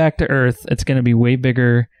to come back to Earth. It's going to be way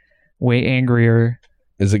bigger, way angrier.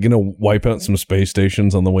 Is it going to wipe out some space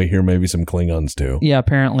stations on the way here? Maybe some Klingons too. Yeah,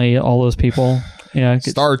 apparently all those people. Yeah,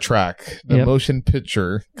 Star Trek, the motion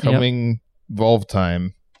picture coming Volve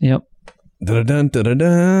time. Yep. Dun dun dun dun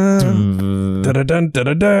dun dun dun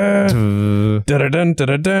dun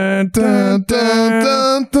dun dun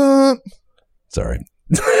dun dun. Sorry.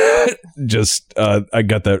 Just I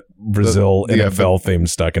got that Brazil NFL theme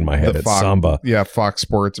stuck in my head. It's samba. Yeah, Fox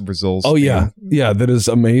Sports Brazil's. Oh yeah. Yeah, that is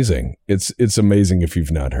amazing. It's amazing if you've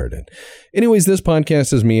not heard it. Anyways, this podcast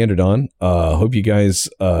has meandered on. Hope you guys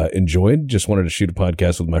enjoyed. Just wanted to shoot a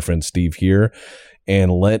podcast with my friend Steve here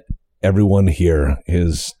and let everyone hear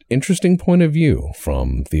his interesting point of view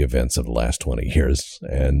from the events of the last 20 years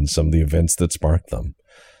and some of the events that sparked them.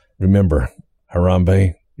 Remember,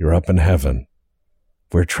 Harambe, you're up in heaven.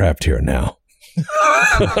 We're trapped here now.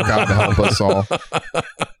 God help us all.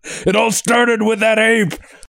 It all started with that ape.